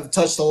we kind of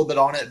touched a little bit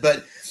on it,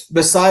 but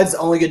besides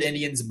Only Good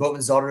Indians and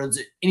Boatman's Daughter, is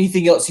there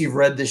anything else you've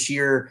read this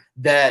year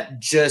that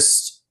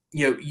just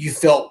you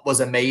felt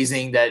was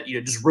amazing, that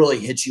just really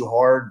hit you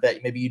hard,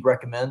 that maybe you'd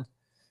recommend?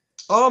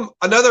 I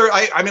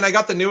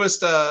got the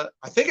newest, I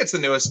think it's the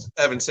newest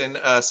Evanson,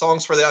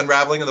 Songs for the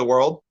Unraveling of the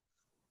World,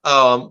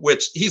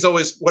 which he's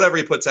always, whatever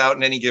he puts out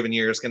in any given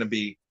year is going to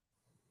be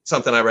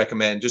something I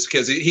recommend, just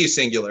because he's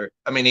singular.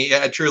 I mean,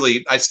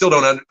 I still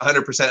don't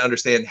 100%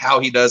 understand how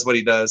he does what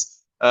he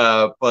does,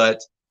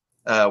 but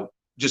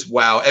just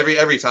wow,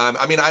 every time.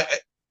 I mean,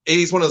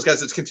 he's one of those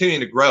guys that's continuing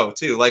to grow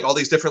too. Like all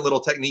these different little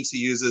techniques he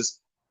uses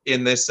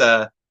in this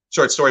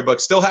short story book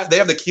they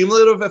have the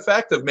cumulative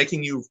effect of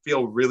making you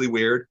feel really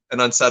weird and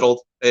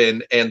unsettled,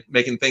 and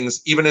making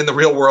things even in the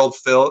real world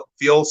feel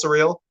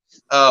surreal.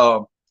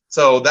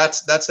 So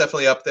that's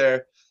definitely up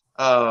there.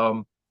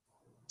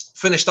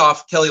 Finished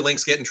off Kelly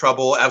Link's Get in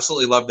Trouble.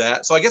 Absolutely love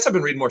that. So I guess I've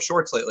been reading more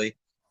shorts lately.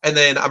 And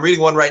then I'm reading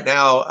one right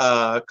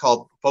now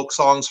called Folk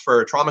Songs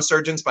for Trauma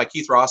Surgeons by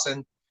Keith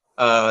Rawson.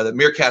 That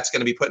Meerkat's going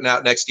to be putting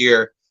out next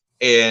year.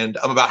 And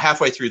I'm about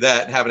halfway through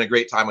that and having a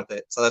great time with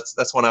it. So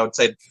that's one I would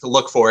say to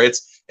look for.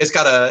 It's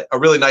got a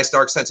really nice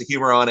dark sense of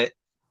humor on it,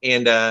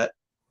 and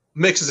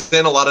mixes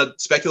in a lot of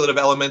speculative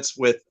elements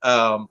with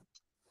kind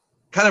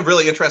of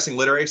really interesting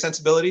literary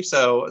sensibility.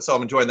 So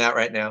I'm enjoying that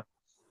right now.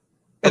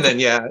 And then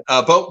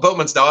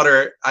Boatman's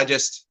Daughter. I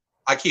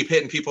keep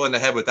hitting people in the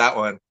head with that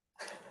one.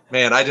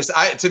 Man,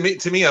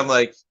 to me, I'm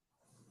like,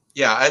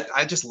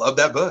 I just love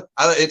that book.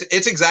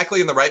 It's exactly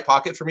in the right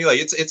pocket for me. Like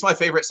it's my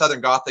favorite Southern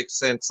Gothic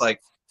since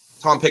like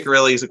Tom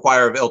Piccirilli's A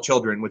Choir of Ill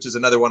Children, which is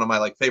another one of my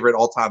like favorite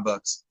all-time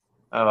books.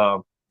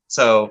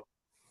 So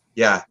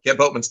get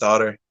Boatman's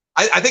Daughter.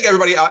 I think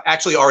everybody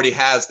actually already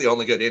has The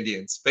Only Good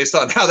Indians based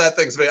on how that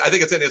thing's made. I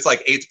think it's in its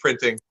like 8th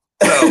printing.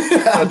 So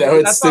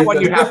that's not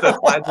one you have to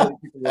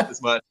flagellate people with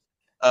as much.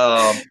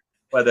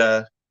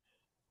 But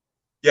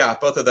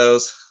both of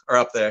those are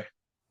up there.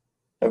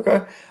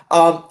 Okay.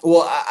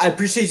 Well, I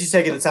appreciate you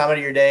taking the time out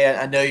of your day.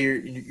 I know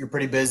you're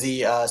pretty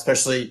busy,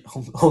 especially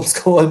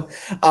homeschooling.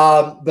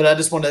 But I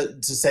just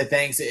wanted to say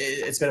thanks.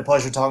 It's been a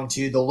pleasure talking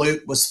to you. The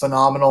Loop was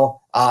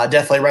phenomenal.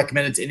 Definitely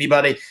recommend it to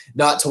anybody,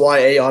 not to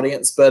YA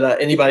audience,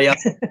 but anybody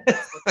else.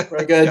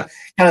 Very good.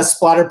 Kind of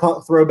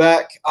splatterpunk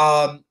throwback.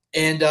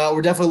 And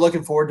we're definitely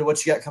looking forward to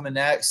what you got coming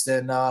next.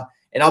 And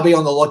I'll be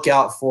on the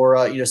lookout for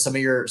some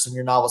of your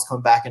novels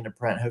coming back into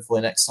print,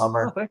 hopefully next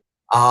summer. Okay.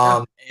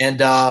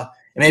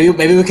 Maybe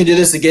we can do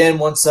this again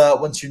once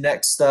your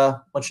next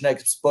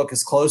book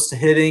is close to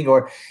hitting,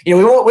 or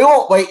we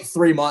won't wait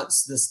 3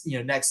 months this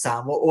next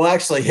time. We'll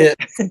actually hit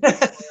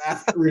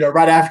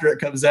right after it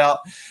comes out.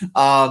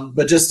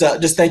 But just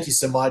thank you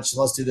so much,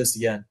 and let's do this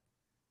again.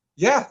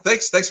 Yeah,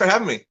 thanks for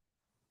having me.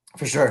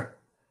 For sure.